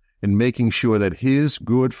vigilant in making sure that his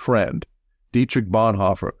good friend, Dietrich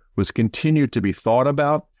Bonhoeffer, was continued to be thought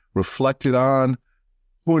about, reflected on,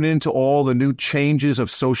 put into all the new changes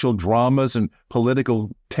of social dramas and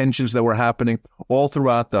political tensions that were happening all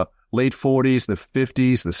throughout the late 40s, the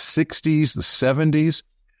 50s, the 60s, the 70s.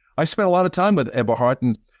 I spent a lot of time with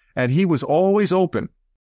Eberhard, and he was always open,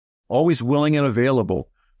 always willing and available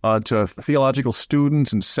to theological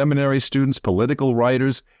students and seminary students, political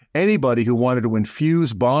writers, anybody who wanted to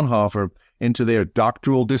infuse Bonhoeffer into their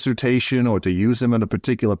doctoral dissertation or to use him in a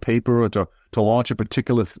particular paper or to launch a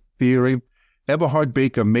particular theory. Eberhard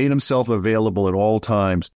Bethke made himself available at all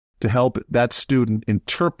times to help that student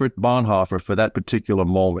interpret Bonhoeffer for that particular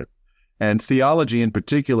moment. And theology in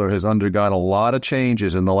particular has undergone a lot of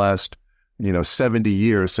changes in the last, 70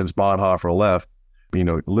 years since Bonhoeffer left.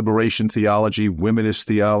 Liberation theology, womanist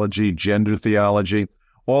theology, gender theology,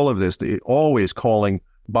 all of this, always calling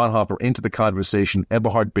Bonhoeffer into the conversation.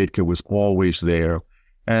 Eberhard Bethke was always there.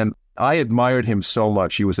 And I admired him so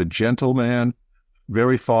much. He was a gentleman,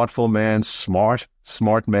 very thoughtful man, smart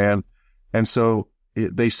man. And so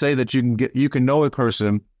they say that you can know a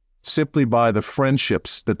person simply by the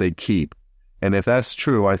friendships that they keep. And if that's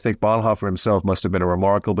true, I think Bonhoeffer himself must have been a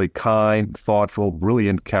remarkably kind, thoughtful,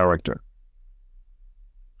 brilliant character.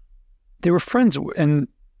 They were friends, and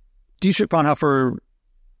Dietrich Bonhoeffer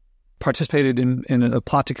participated in a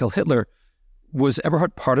plot to kill Hitler. Was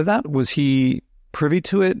Eberhard part of that? Was he privy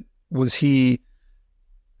to it? Was he,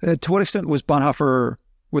 to what extent was Bonhoeffer,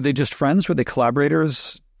 were they just friends? Were they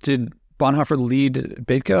collaborators? Did Bonhoeffer lead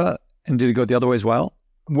Bethke, and did it go the other way as well?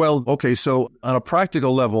 Well, okay, so on a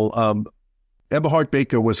practical level, Eberhard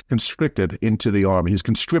Bethke was conscripted into the army. He's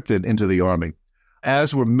conscripted into the army,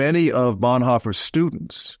 as were many of Bonhoeffer's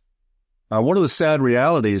students. One of the sad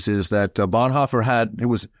realities is that Bonhoeffer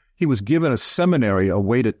he was given a seminary, a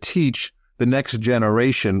way to teach the next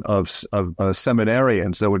generation of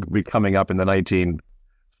seminarians that would be coming up in the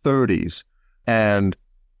 1930s. And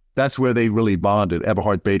that's where they really bonded,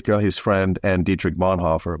 Eberhard Bethke, his friend, and Dietrich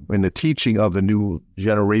Bonhoeffer, in the teaching of the new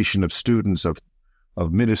generation of students, of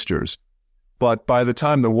ministers. But by the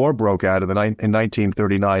time the war broke out in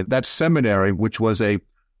 1939, that seminary, which was a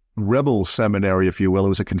rebel seminary, if you will, it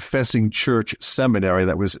was a confessing church seminary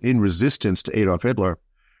that was in resistance to Adolf Hitler.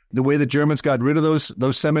 The way the Germans got rid of those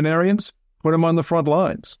seminarians, put them on the front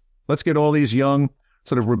lines. Let's get all these young,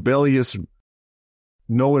 sort of rebellious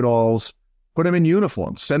know-it-alls, put them in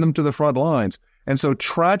uniform, send them to the front lines. And so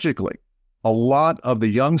tragically, a lot of the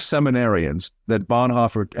young seminarians that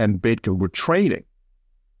Bonhoeffer and Bethke were training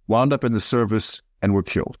wound up in the service and were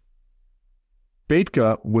killed.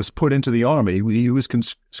 Bethke was put into the army. He was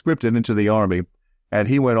conscripted into the army, and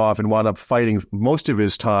he went off and wound up fighting most of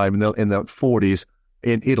his time in the 40s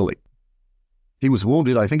in Italy. He was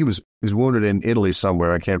wounded. I think he was wounded in Italy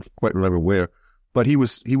somewhere. I can't quite remember where. But he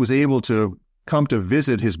was able to come to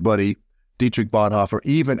visit his buddy, Dietrich Bonhoeffer,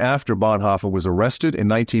 even after Bonhoeffer was arrested in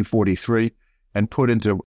 1943 and put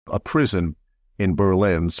into a prison in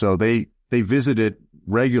Berlin. So they visited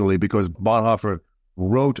regularly because Bonhoeffer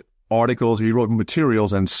wrote articles, he wrote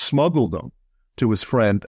materials and smuggled them to his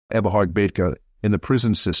friend Eberhard Bethke in the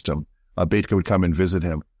prison system. Bethke would come and visit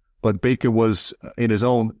him. But Bethke was in his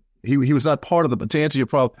own, he was not part of to answer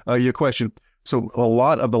your question. So a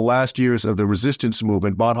lot of the last years of the resistance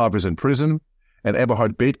movement, Bonhoeffer's in prison, and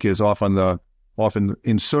Eberhard Bethke is often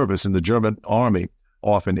in service in the German army,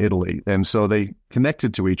 off in Italy. And so they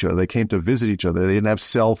connected to each other. They came to visit each other. They didn't have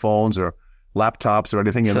cell phones or laptops or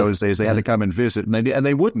anything in those days. They had to come and visit, and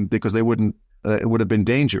they wouldn't, because they wouldn't. It would have been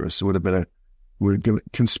dangerous. It would have been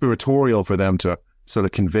conspiratorial for them to sort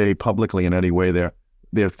of convey publicly in any way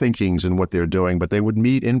their thinkings and what they're doing. But they would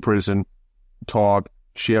meet in prison, talk,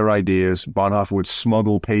 share ideas. Bonhoeffer would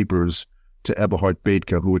smuggle papers to Eberhard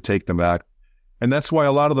Bethke, who would take them back. And that's why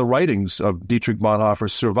a lot of the writings of Dietrich Bonhoeffer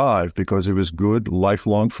survive, because of his good,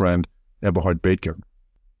 lifelong friend, Eberhard Bethke.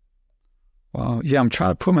 Wow. Yeah, I'm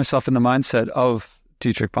trying to put myself in the mindset of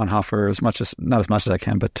Dietrich Bonhoeffer not as much as I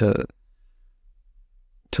can, but to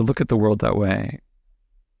look at the world that way,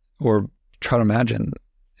 or try to imagine.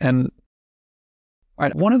 And all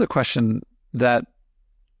right, one other question that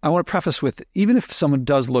I want to preface with, even if someone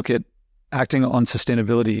does look at acting on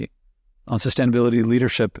sustainability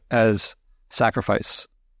leadership as sacrifice,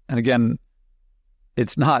 and again,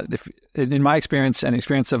 it's not. If in my experience and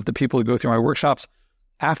experience of the people who go through my workshops,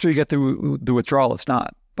 after you get through the withdrawal, it's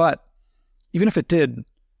not. But even if it did,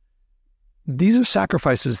 these are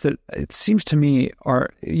sacrifices that it seems to me are,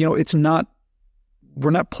 it's not,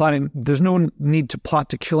 we're not plotting, there's no need to plot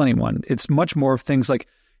to kill anyone. It's much more of things like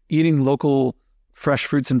eating local fresh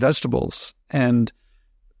fruits and vegetables and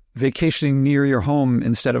vacationing near your home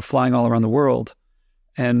instead of flying all around the world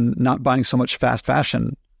and not buying so much fast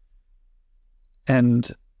fashion. And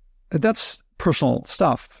that's personal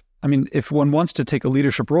stuff. I mean, if one wants to take a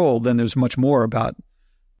leadership role, then there's much more about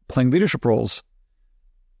playing leadership roles.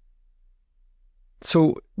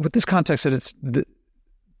 So with this context that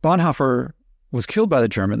Bonhoeffer was killed by the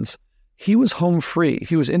Germans, he was home free.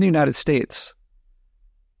 He was in the United States,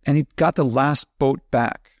 and he got the last boat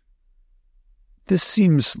back. This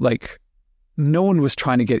seems like no one was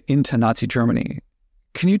trying to get into Nazi Germany.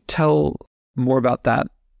 Can you tell more about that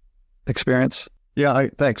experience? Yeah,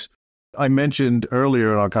 thanks. I mentioned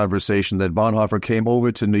earlier in our conversation that Bonhoeffer came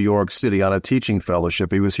over to New York City on a teaching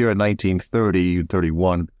fellowship. He was here in 1930,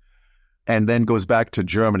 31, and then goes back to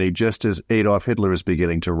Germany just as Adolf Hitler is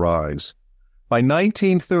beginning to rise. By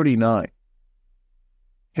 1939,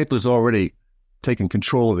 Hitler's already taken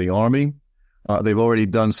control of the army. They've already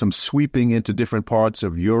done some sweeping into different parts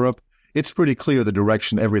of Europe. It's pretty clear the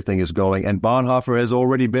direction everything is going, and Bonhoeffer has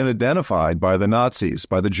already been identified by the Nazis,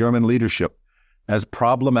 by the German leadership, as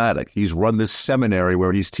problematic. He's run this seminary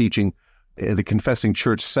where he's teaching, the Confessing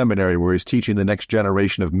Church Seminary, where he's teaching the next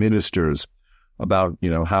generation of ministers about,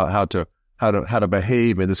 how to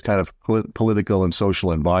behave in this kind of political and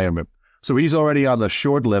social environment. So he's already on the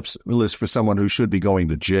short list for someone who should be going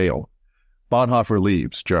to jail. Bonhoeffer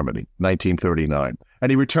leaves Germany, 1939,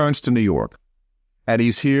 and he returns to New York. And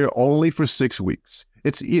he's here only for 6 weeks.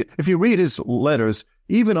 If you read his letters,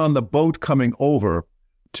 even on the boat coming over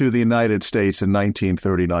to the United States in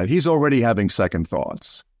 1939, he's already having second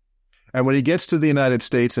thoughts. And when he gets to the United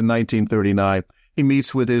States in 1939, he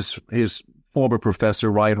meets with his former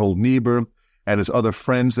professor, Reinhold Niebuhr, and his other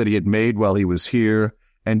friends that he had made while he was here,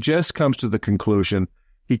 and just comes to the conclusion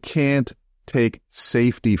he can't take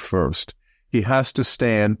safety first. He has to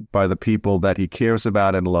stand by the people that he cares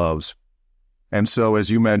about and loves. And so, as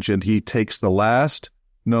you mentioned, he takes the last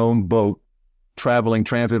known boat traveling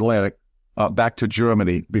transatlantic back to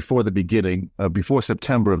Germany before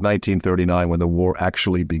September of 1939, when the war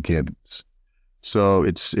actually begins. So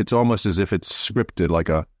it's almost as if it's scripted like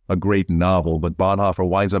a great novel, but Bonhoeffer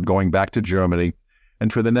winds up going back to Germany,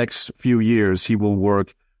 and for the next few years he will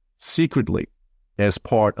work secretly as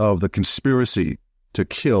part of the conspiracy to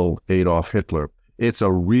kill Adolf Hitler. It's a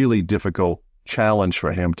really difficult challenge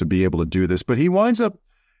for him to be able to do this, but he winds up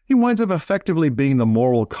effectively being the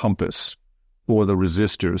moral compass for the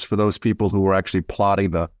resistors, for those people who were actually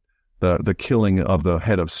plotting the killing of the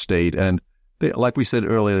head of state. And they, like we said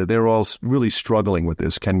earlier, they're all really struggling with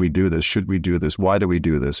this. Can we do this? Should we do this? Why do we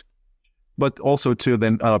do this? But also, too,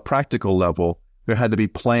 then on a practical level, there had to be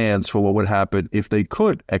plans for what would happen if they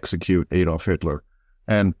could execute Adolf Hitler.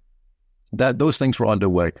 And those things were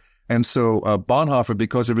underway. And so Bonhoeffer,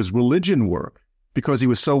 because of his religion work, because he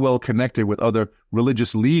was so well connected with other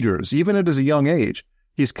religious leaders, even at a young age,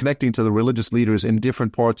 he's connecting to the religious leaders in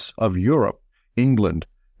different parts of Europe, England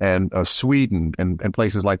and Sweden and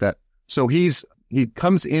places like that. So he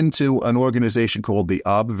comes into an organization called the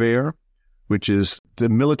Abwehr, which is the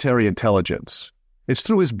military intelligence. It's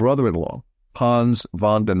through his brother-in-law, Hans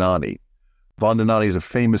von Dohnanyi. Von Dohnanyi is a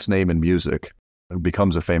famous name in music.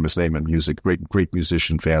 Becomes a famous name in music, great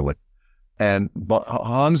musician family. And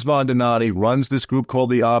Hans von Dohnanyi runs this group called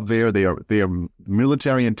the Abwehr. They are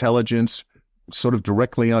military intelligence, sort of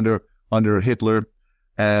directly under Hitler.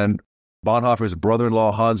 And Bonhoeffer's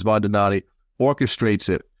brother-in-law, Hans von Dohnanyi, orchestrates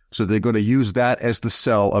it. So they're going to use that as the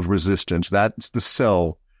cell of resistance. That's the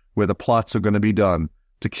cell where the plots are going to be done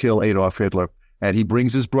to kill Adolf Hitler. And he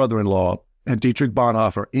brings his brother-in-law, Dietrich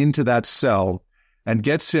Bonhoeffer, into that cell and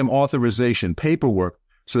gets him authorization, paperwork,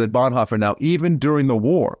 so that Bonhoeffer now, even during the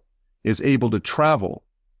war, is able to travel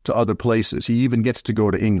to other places. He even gets to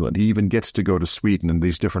go to England. He even gets to go to Sweden and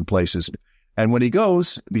these different places. And when he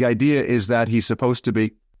goes, the idea is that he's supposed to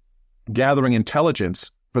be gathering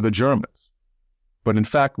intelligence for the Germans. But in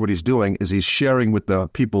fact, what he's doing is he's sharing with the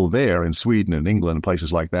people there in Sweden and England and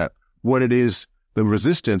places like that what it is the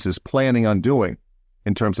resistance is planning on doing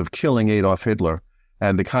in terms of killing Adolf Hitler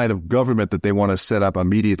and the kind of government that they want to set up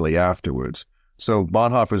immediately afterwards. So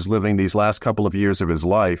Bonhoeffer's living these last couple of years of his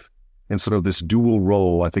life in sort of this dual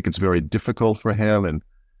role. I think it's very difficult for him, and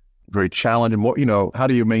very challenging. More, how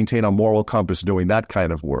do you maintain a moral compass doing that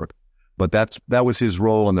kind of work? But that was his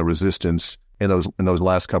role in the resistance in those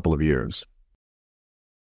last couple of years.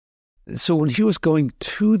 So when he was going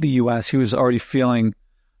to the U.S., he was already feeling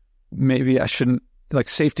maybe I shouldn't, like,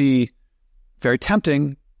 safety, very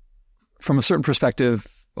tempting from a certain perspective.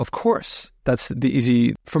 Of course, that's the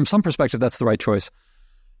easy, from some perspective, that's the right choice.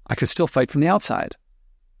 I could still fight from the outside,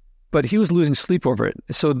 but he was losing sleep over it.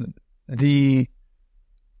 So he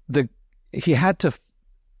had to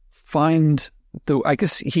find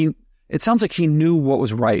it sounds like he knew what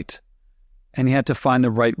was right, and he had to find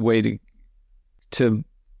the right way to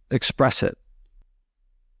express it.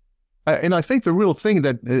 And I think the real thing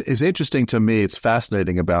that is interesting to me, it's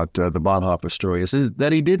fascinating about the Bonhoeffer story, is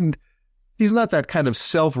that he's not that kind of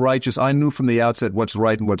self-righteous, I knew from the outset what's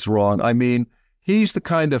right and what's wrong. I mean, he's the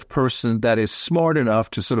kind of person that is smart enough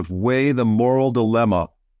to sort of weigh the moral dilemma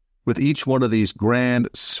with each one of these grand,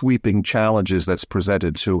 sweeping challenges that's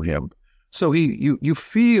presented to him. So you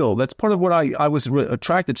feel, that's part of what I was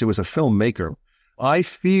attracted to as a filmmaker. I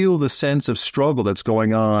feel the sense of struggle that's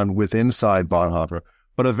going on inside Bonhoeffer,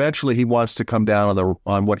 but eventually he wants to come down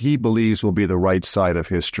on what he believes will be the right side of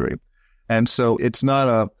history. And so it's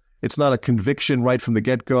not a conviction right from the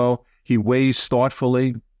get-go. He weighs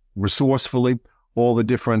thoughtfully, resourcefully, all the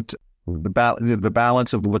different, the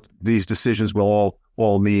balance of what these decisions will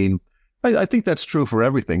all mean. I think that's true for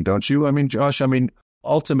everything, don't you? I mean, Josh,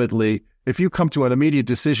 ultimately, if you come to an immediate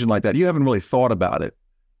decision like that, you haven't really thought about it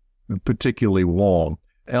particularly long.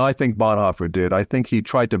 And I think Bonhoeffer did. I think he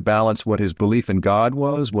tried to balance what his belief in God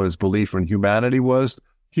was, what his belief in humanity was,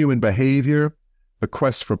 human behavior, the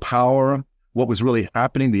quest for power, what was really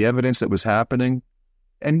happening, the evidence that was happening.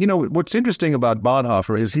 And, what's interesting about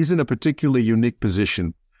Bonhoeffer is he's in a particularly unique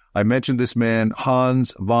position. I mentioned this man,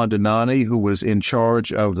 Hans von Dohnanyi, who was in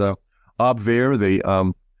charge of the Abwehr,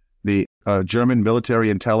 the German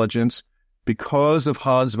military intelligence. Because of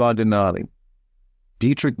Hans von Dohnanyi,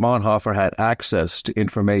 Dietrich Bonhoeffer had access to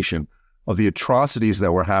information of the atrocities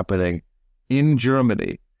that were happening in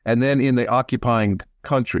Germany and then in the occupying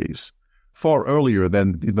countries far earlier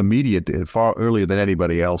than the media did, far earlier than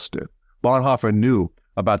anybody else did. Bonhoeffer knew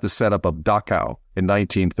about the setup of Dachau in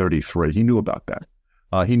 1933. He knew about that.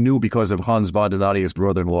 He knew because of Hans von Dohnanyi, his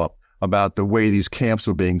brother-in-law, about the way these camps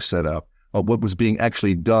were being set up, what was being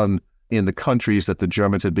actually done in the countries that the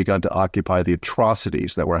Germans had begun to occupy, the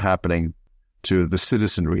atrocities that were happening to the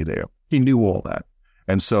citizenry there. He knew all that.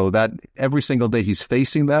 And so that every single day he's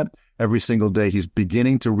facing that, every single day he's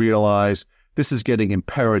beginning to realize this is getting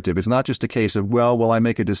imperative. It's not just a case of, well, will I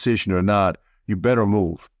make a decision or not? You better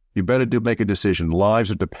move. You better make a decision.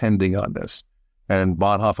 Lives are depending on this. And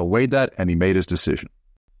Bonhoeffer weighed that, and he made his decision.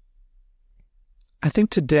 I think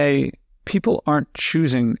today people aren't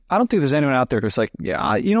choosing. I don't think there's anyone out there who's like,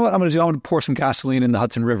 yeah, you know what I'm going to do? I'm going to pour some gasoline in the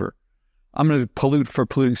Hudson River. I'm going to pollute for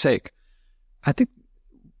polluting's sake. I think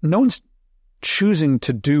no one's choosing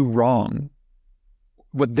to do wrong,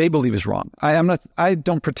 what they believe is wrong. I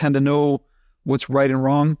don't pretend to know what's right and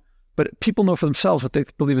wrong, but people know for themselves what they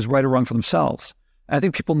believe is right or wrong for themselves. And I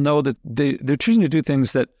think people know that they're choosing to do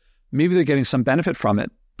things that maybe they're getting some benefit from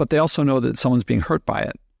it, but they also know that someone's being hurt by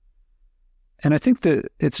it. And I think that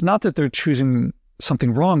it's not that they're choosing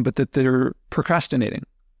something wrong, but that they're procrastinating.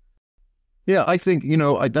 Yeah, I think,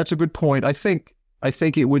 that's a good point. I think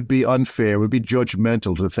it would be unfair, it would be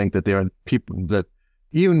judgmental to think that there are people, that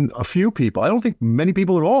even a few people, I don't think many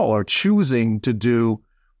people at all are choosing to do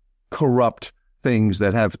corrupt things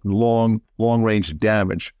that have long-range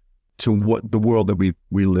damage to what the world that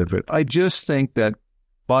we live in. I just think that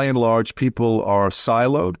by and large, people are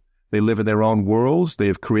siloed. They live in their own worlds. They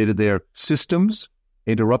have created their systems.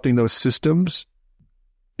 Interrupting those systems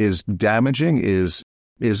is damaging, is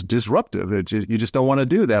disruptive. You just don't want to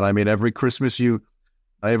do that. I mean, every Christmas,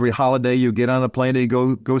 every holiday, you get on a plane and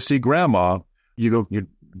you go see grandma. You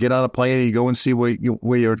get on a plane and you go and see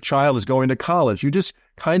where your child is going to college. You just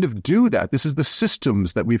kind of do that. This is the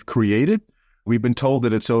systems that we've created. We've been told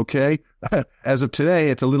that it's okay. As of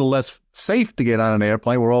today, it's a little less safe to get on an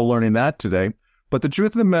airplane. We're all learning that today. But the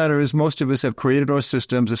truth of the matter is most of us have created our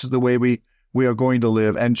systems. This is the way we are going to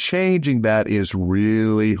live. And changing that is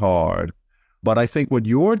really hard. But I think what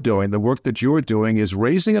you're doing, the work that you're doing, is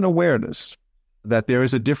raising an awareness that there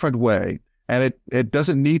is a different way. And it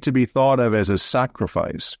doesn't need to be thought of as a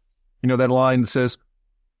sacrifice. That line says,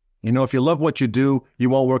 if you love what you do, you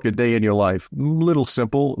won't work a day in your life. A little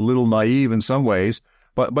simple, a little naive in some ways.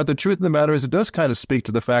 But the truth of the matter is it does kind of speak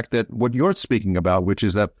to the fact that what you're speaking about, which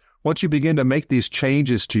is that once you begin to make these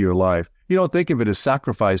changes to your life, you don't think of it as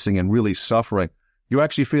sacrificing and really suffering. You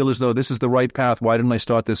actually feel as though this is the right path. Why didn't I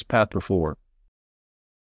start this path before?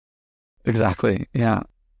 Exactly. Yeah.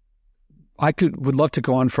 Would love to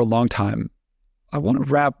go on for a long time. I want to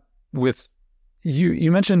wrap with you.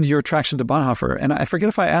 You mentioned your attraction to Bonhoeffer, and I forget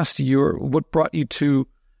if I asked you what brought you to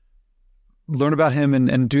learn about him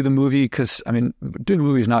and do the movie, because, I mean, doing the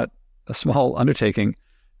movie is not a small undertaking.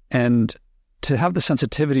 And to have the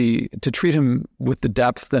sensitivity, to treat him with the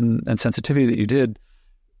depth and sensitivity that you did,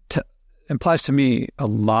 implies to me a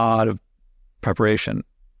lot of preparation.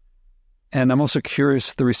 And I'm also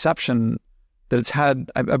curious the reception that it's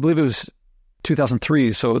had. I believe it was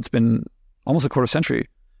 2003, so it's been almost a quarter century.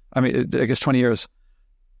 I mean, I guess 20 years.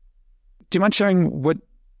 Do you mind sharing what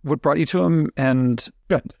brought you to him and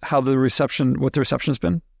what the reception has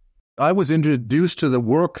been? I was introduced to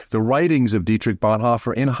the writings of Dietrich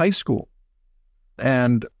Bonhoeffer in high school.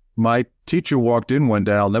 And my teacher walked in one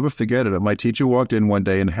day, I'll never forget it. My teacher walked in one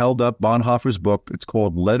day and held up Bonhoeffer's book. It's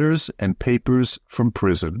called Letters and Papers from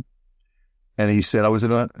Prison. And he said, I was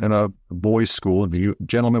in a boys' school, and you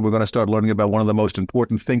gentlemen, we're going to start learning about one of the most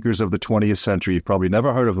important thinkers of the 20th century. You've probably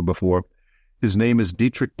never heard of him before. His name is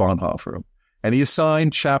Dietrich Bonhoeffer. And he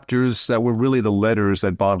assigned chapters that were really the letters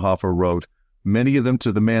that Bonhoeffer wrote, many of them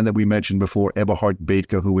to the man that we mentioned before, Eberhard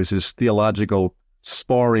Bethge, who was his theological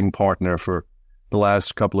sparring partner for the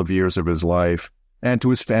last couple of years of his life. And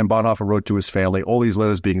Bonhoeffer wrote to his family, all these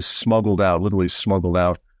letters being literally smuggled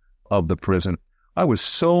out of the prison. I was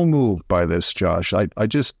so moved by this, Josh. I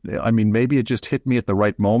mean, maybe it just hit me at the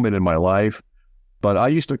right moment in my life, but I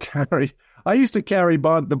used to carry the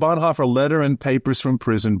Bonhoeffer Letter and Papers from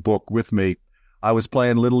Prison book with me. I was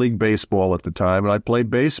playing Little League Baseball at the time, and I'd play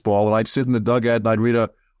baseball, and I'd sit in the dugout, and I'd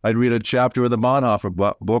read a chapter of the Bonhoeffer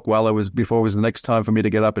book before it was the next time for me to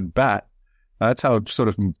get up and bat. That's how sort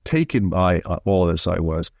of taken by all of this I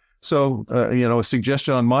was. So, a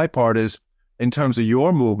suggestion on my part is, in terms of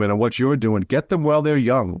your movement and what you're doing, get them while they're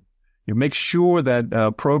young. You make sure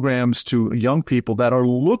that programs to young people that are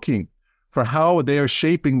looking for how they are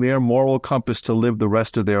shaping their moral compass to live the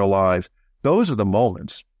rest of their lives, those are the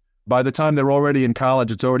moments. By the time they're already in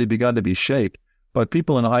college, it's already begun to be shaped. But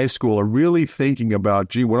people in high school are really thinking about,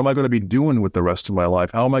 gee, what am I going to be doing with the rest of my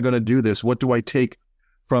life? How am I going to do this? What do I take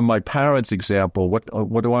from my parents' example? What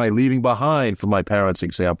am I leaving behind from my parents'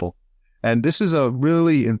 example? And this is a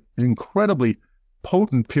really incredibly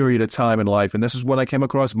potent period of time in life. And this is when I came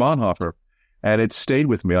across Bonhoeffer, and it stayed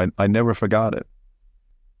with me. I never forgot it.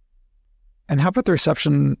 And how about the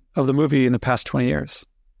reception of the movie in the past 20 years?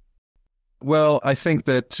 Well, I think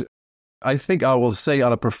I will say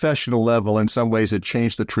on a professional level, in some ways, it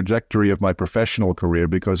changed the trajectory of my professional career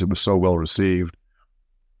because it was so well received.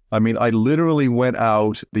 I mean, I literally went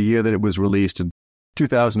out the year that it was released in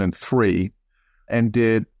 2003 and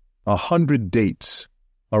did 100 dates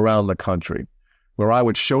around the country where I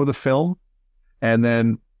would show the film and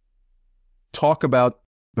then talk about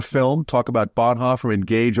the film, talk about Bonhoeffer,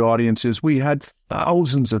 engage audiences. We had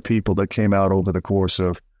thousands of people that came out over the course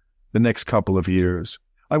of the next couple of years.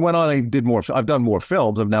 I went on and did more. I've done more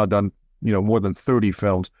films. I've now done, more than 30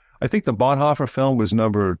 films. I think the Bonhoeffer film was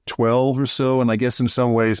number 12 or so. And I guess in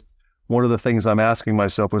some ways, one of the things I'm asking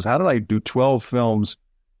myself was, how did I do 12 films?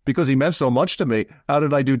 Because he meant so much to me. How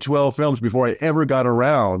did I do 12 films before I ever got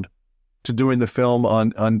around to doing the film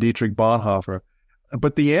on Dietrich Bonhoeffer?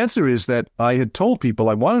 But the answer is that I had told people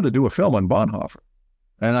I wanted to do a film on Bonhoeffer.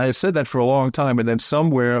 And I had said that for a long time. And then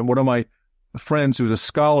somewhere, one of my friends who's a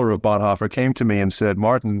scholar of Bonhoeffer came to me and said,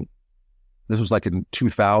 Martin, this was like in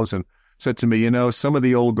 2000, said to me, some of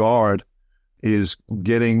the old guard is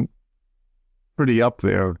getting pretty up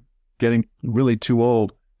there, getting really too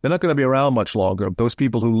old. They're not going to be around much longer. Those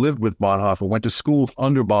people who lived with Bonhoeffer, went to school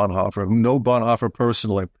under Bonhoeffer, who know Bonhoeffer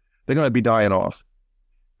personally, they're going to be dying off.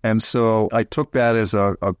 And so I took that as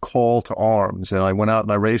a call to arms. And I went out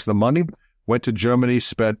and I raised the money, went to Germany,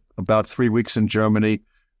 spent about 3 weeks in Germany,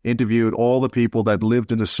 interviewed all the people that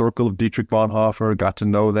lived in the circle of Dietrich Bonhoeffer, got to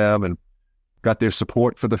know them and got their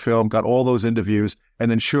support for the film, got all those interviews. And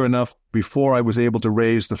then sure enough, before I was able to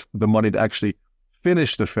raise the money to actually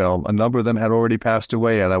finish the film, a number of them had already passed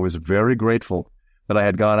away. And I was very grateful that I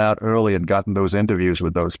had gone out early and gotten those interviews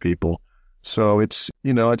with those people. So it's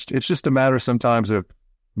just a matter sometimes of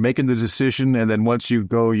making the decision. And then once you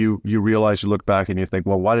go, you realize, you look back and you think,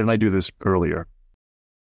 well, why didn't I do this earlier?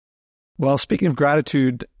 Well, speaking of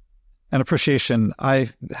gratitude and appreciation, I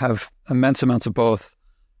have immense amounts of both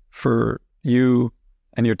for you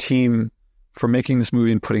and your team for making this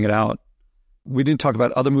movie and putting it out. We didn't talk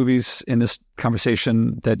about other movies in this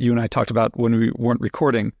conversation that you and I talked about when we weren't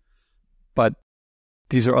recording, but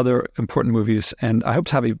these are other important movies, and I hope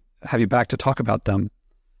to have you back to talk about them.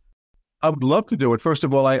 I would love to do it. First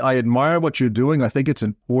of all, I admire what you're doing. I think it's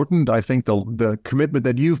important. I think the commitment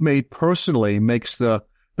that you've made personally makes the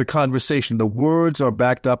conversation, the words are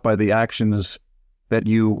backed up by the actions that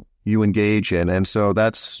you engage in. And so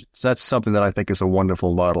that's something that I think is a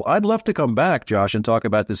wonderful model. I'd love to come back, Josh, and talk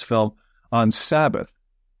about this film on Sabbath.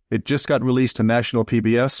 It just got released to National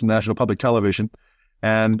PBS, National Public Television,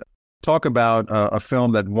 and talk about a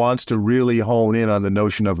film that wants to really hone in on the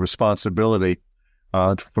notion of responsibility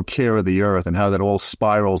for care of the earth and how that all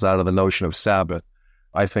spirals out of the notion of Sabbath.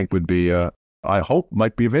 I think would be, I hope,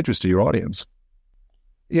 might be of interest to your audience.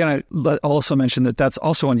 Yeah, and I'll also mention that that's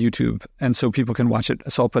also on YouTube, and so people can watch it.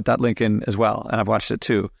 So I'll put that link in as well, and I've watched it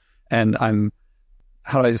too. And I'm,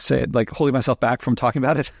 how do I say it, like holding myself back from talking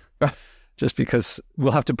about it, just because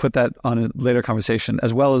we'll have to put that on a later conversation,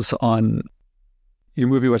 as well as on your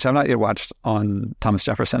movie, which I've not yet watched, on Thomas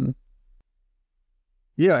Jefferson.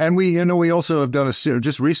 Yeah, and we also have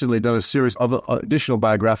just recently done a series of additional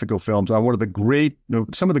biographical films on one of the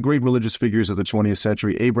some of the great religious figures of the 20th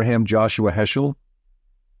century, Abraham Joshua Heschel.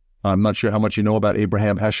 I'm not sure how much you know about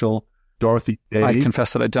Abraham Heschel. Dorothy Day. I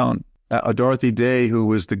confess that I don't. Dorothy Day, who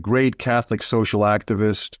was the great Catholic social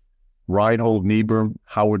activist, Reinhold Niebuhr,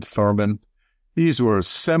 Howard Thurman. These were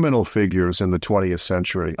seminal figures in the 20th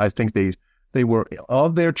century. I think they were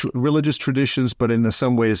of their religious traditions, but in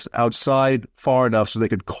some ways outside far enough so they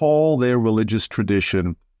could call their religious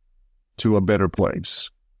tradition to a better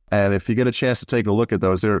place. And if you get a chance to take a look at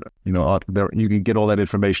those, you can get all that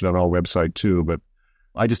information on our website too. But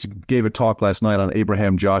I just gave a talk last night on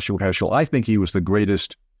Abraham Joshua Heschel. I think he was the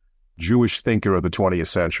greatest Jewish thinker of the 20th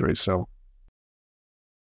century. So,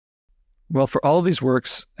 well, for all of these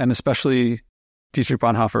works, and especially Dietrich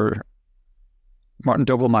Bonhoeffer, Martin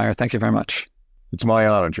Doblmeier, thank you very much. It's my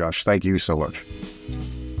honor, Josh. Thank you so much.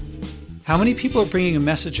 How many people are bringing a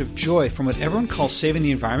message of joy from what everyone calls saving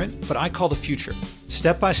the environment, but I call the future?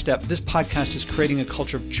 Step by step, this podcast is creating a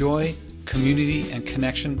culture of joy, community, and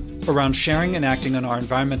connection around sharing and acting on our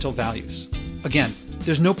environmental values. Again,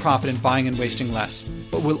 there's no profit in buying and wasting less,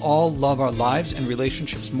 but we'll all love our lives and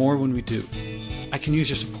relationships more when we do. I can use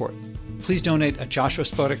your support. Please donate at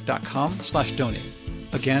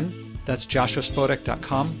joshuaspodek.com/donate. Again, that's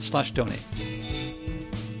joshuaspodek.com/donate.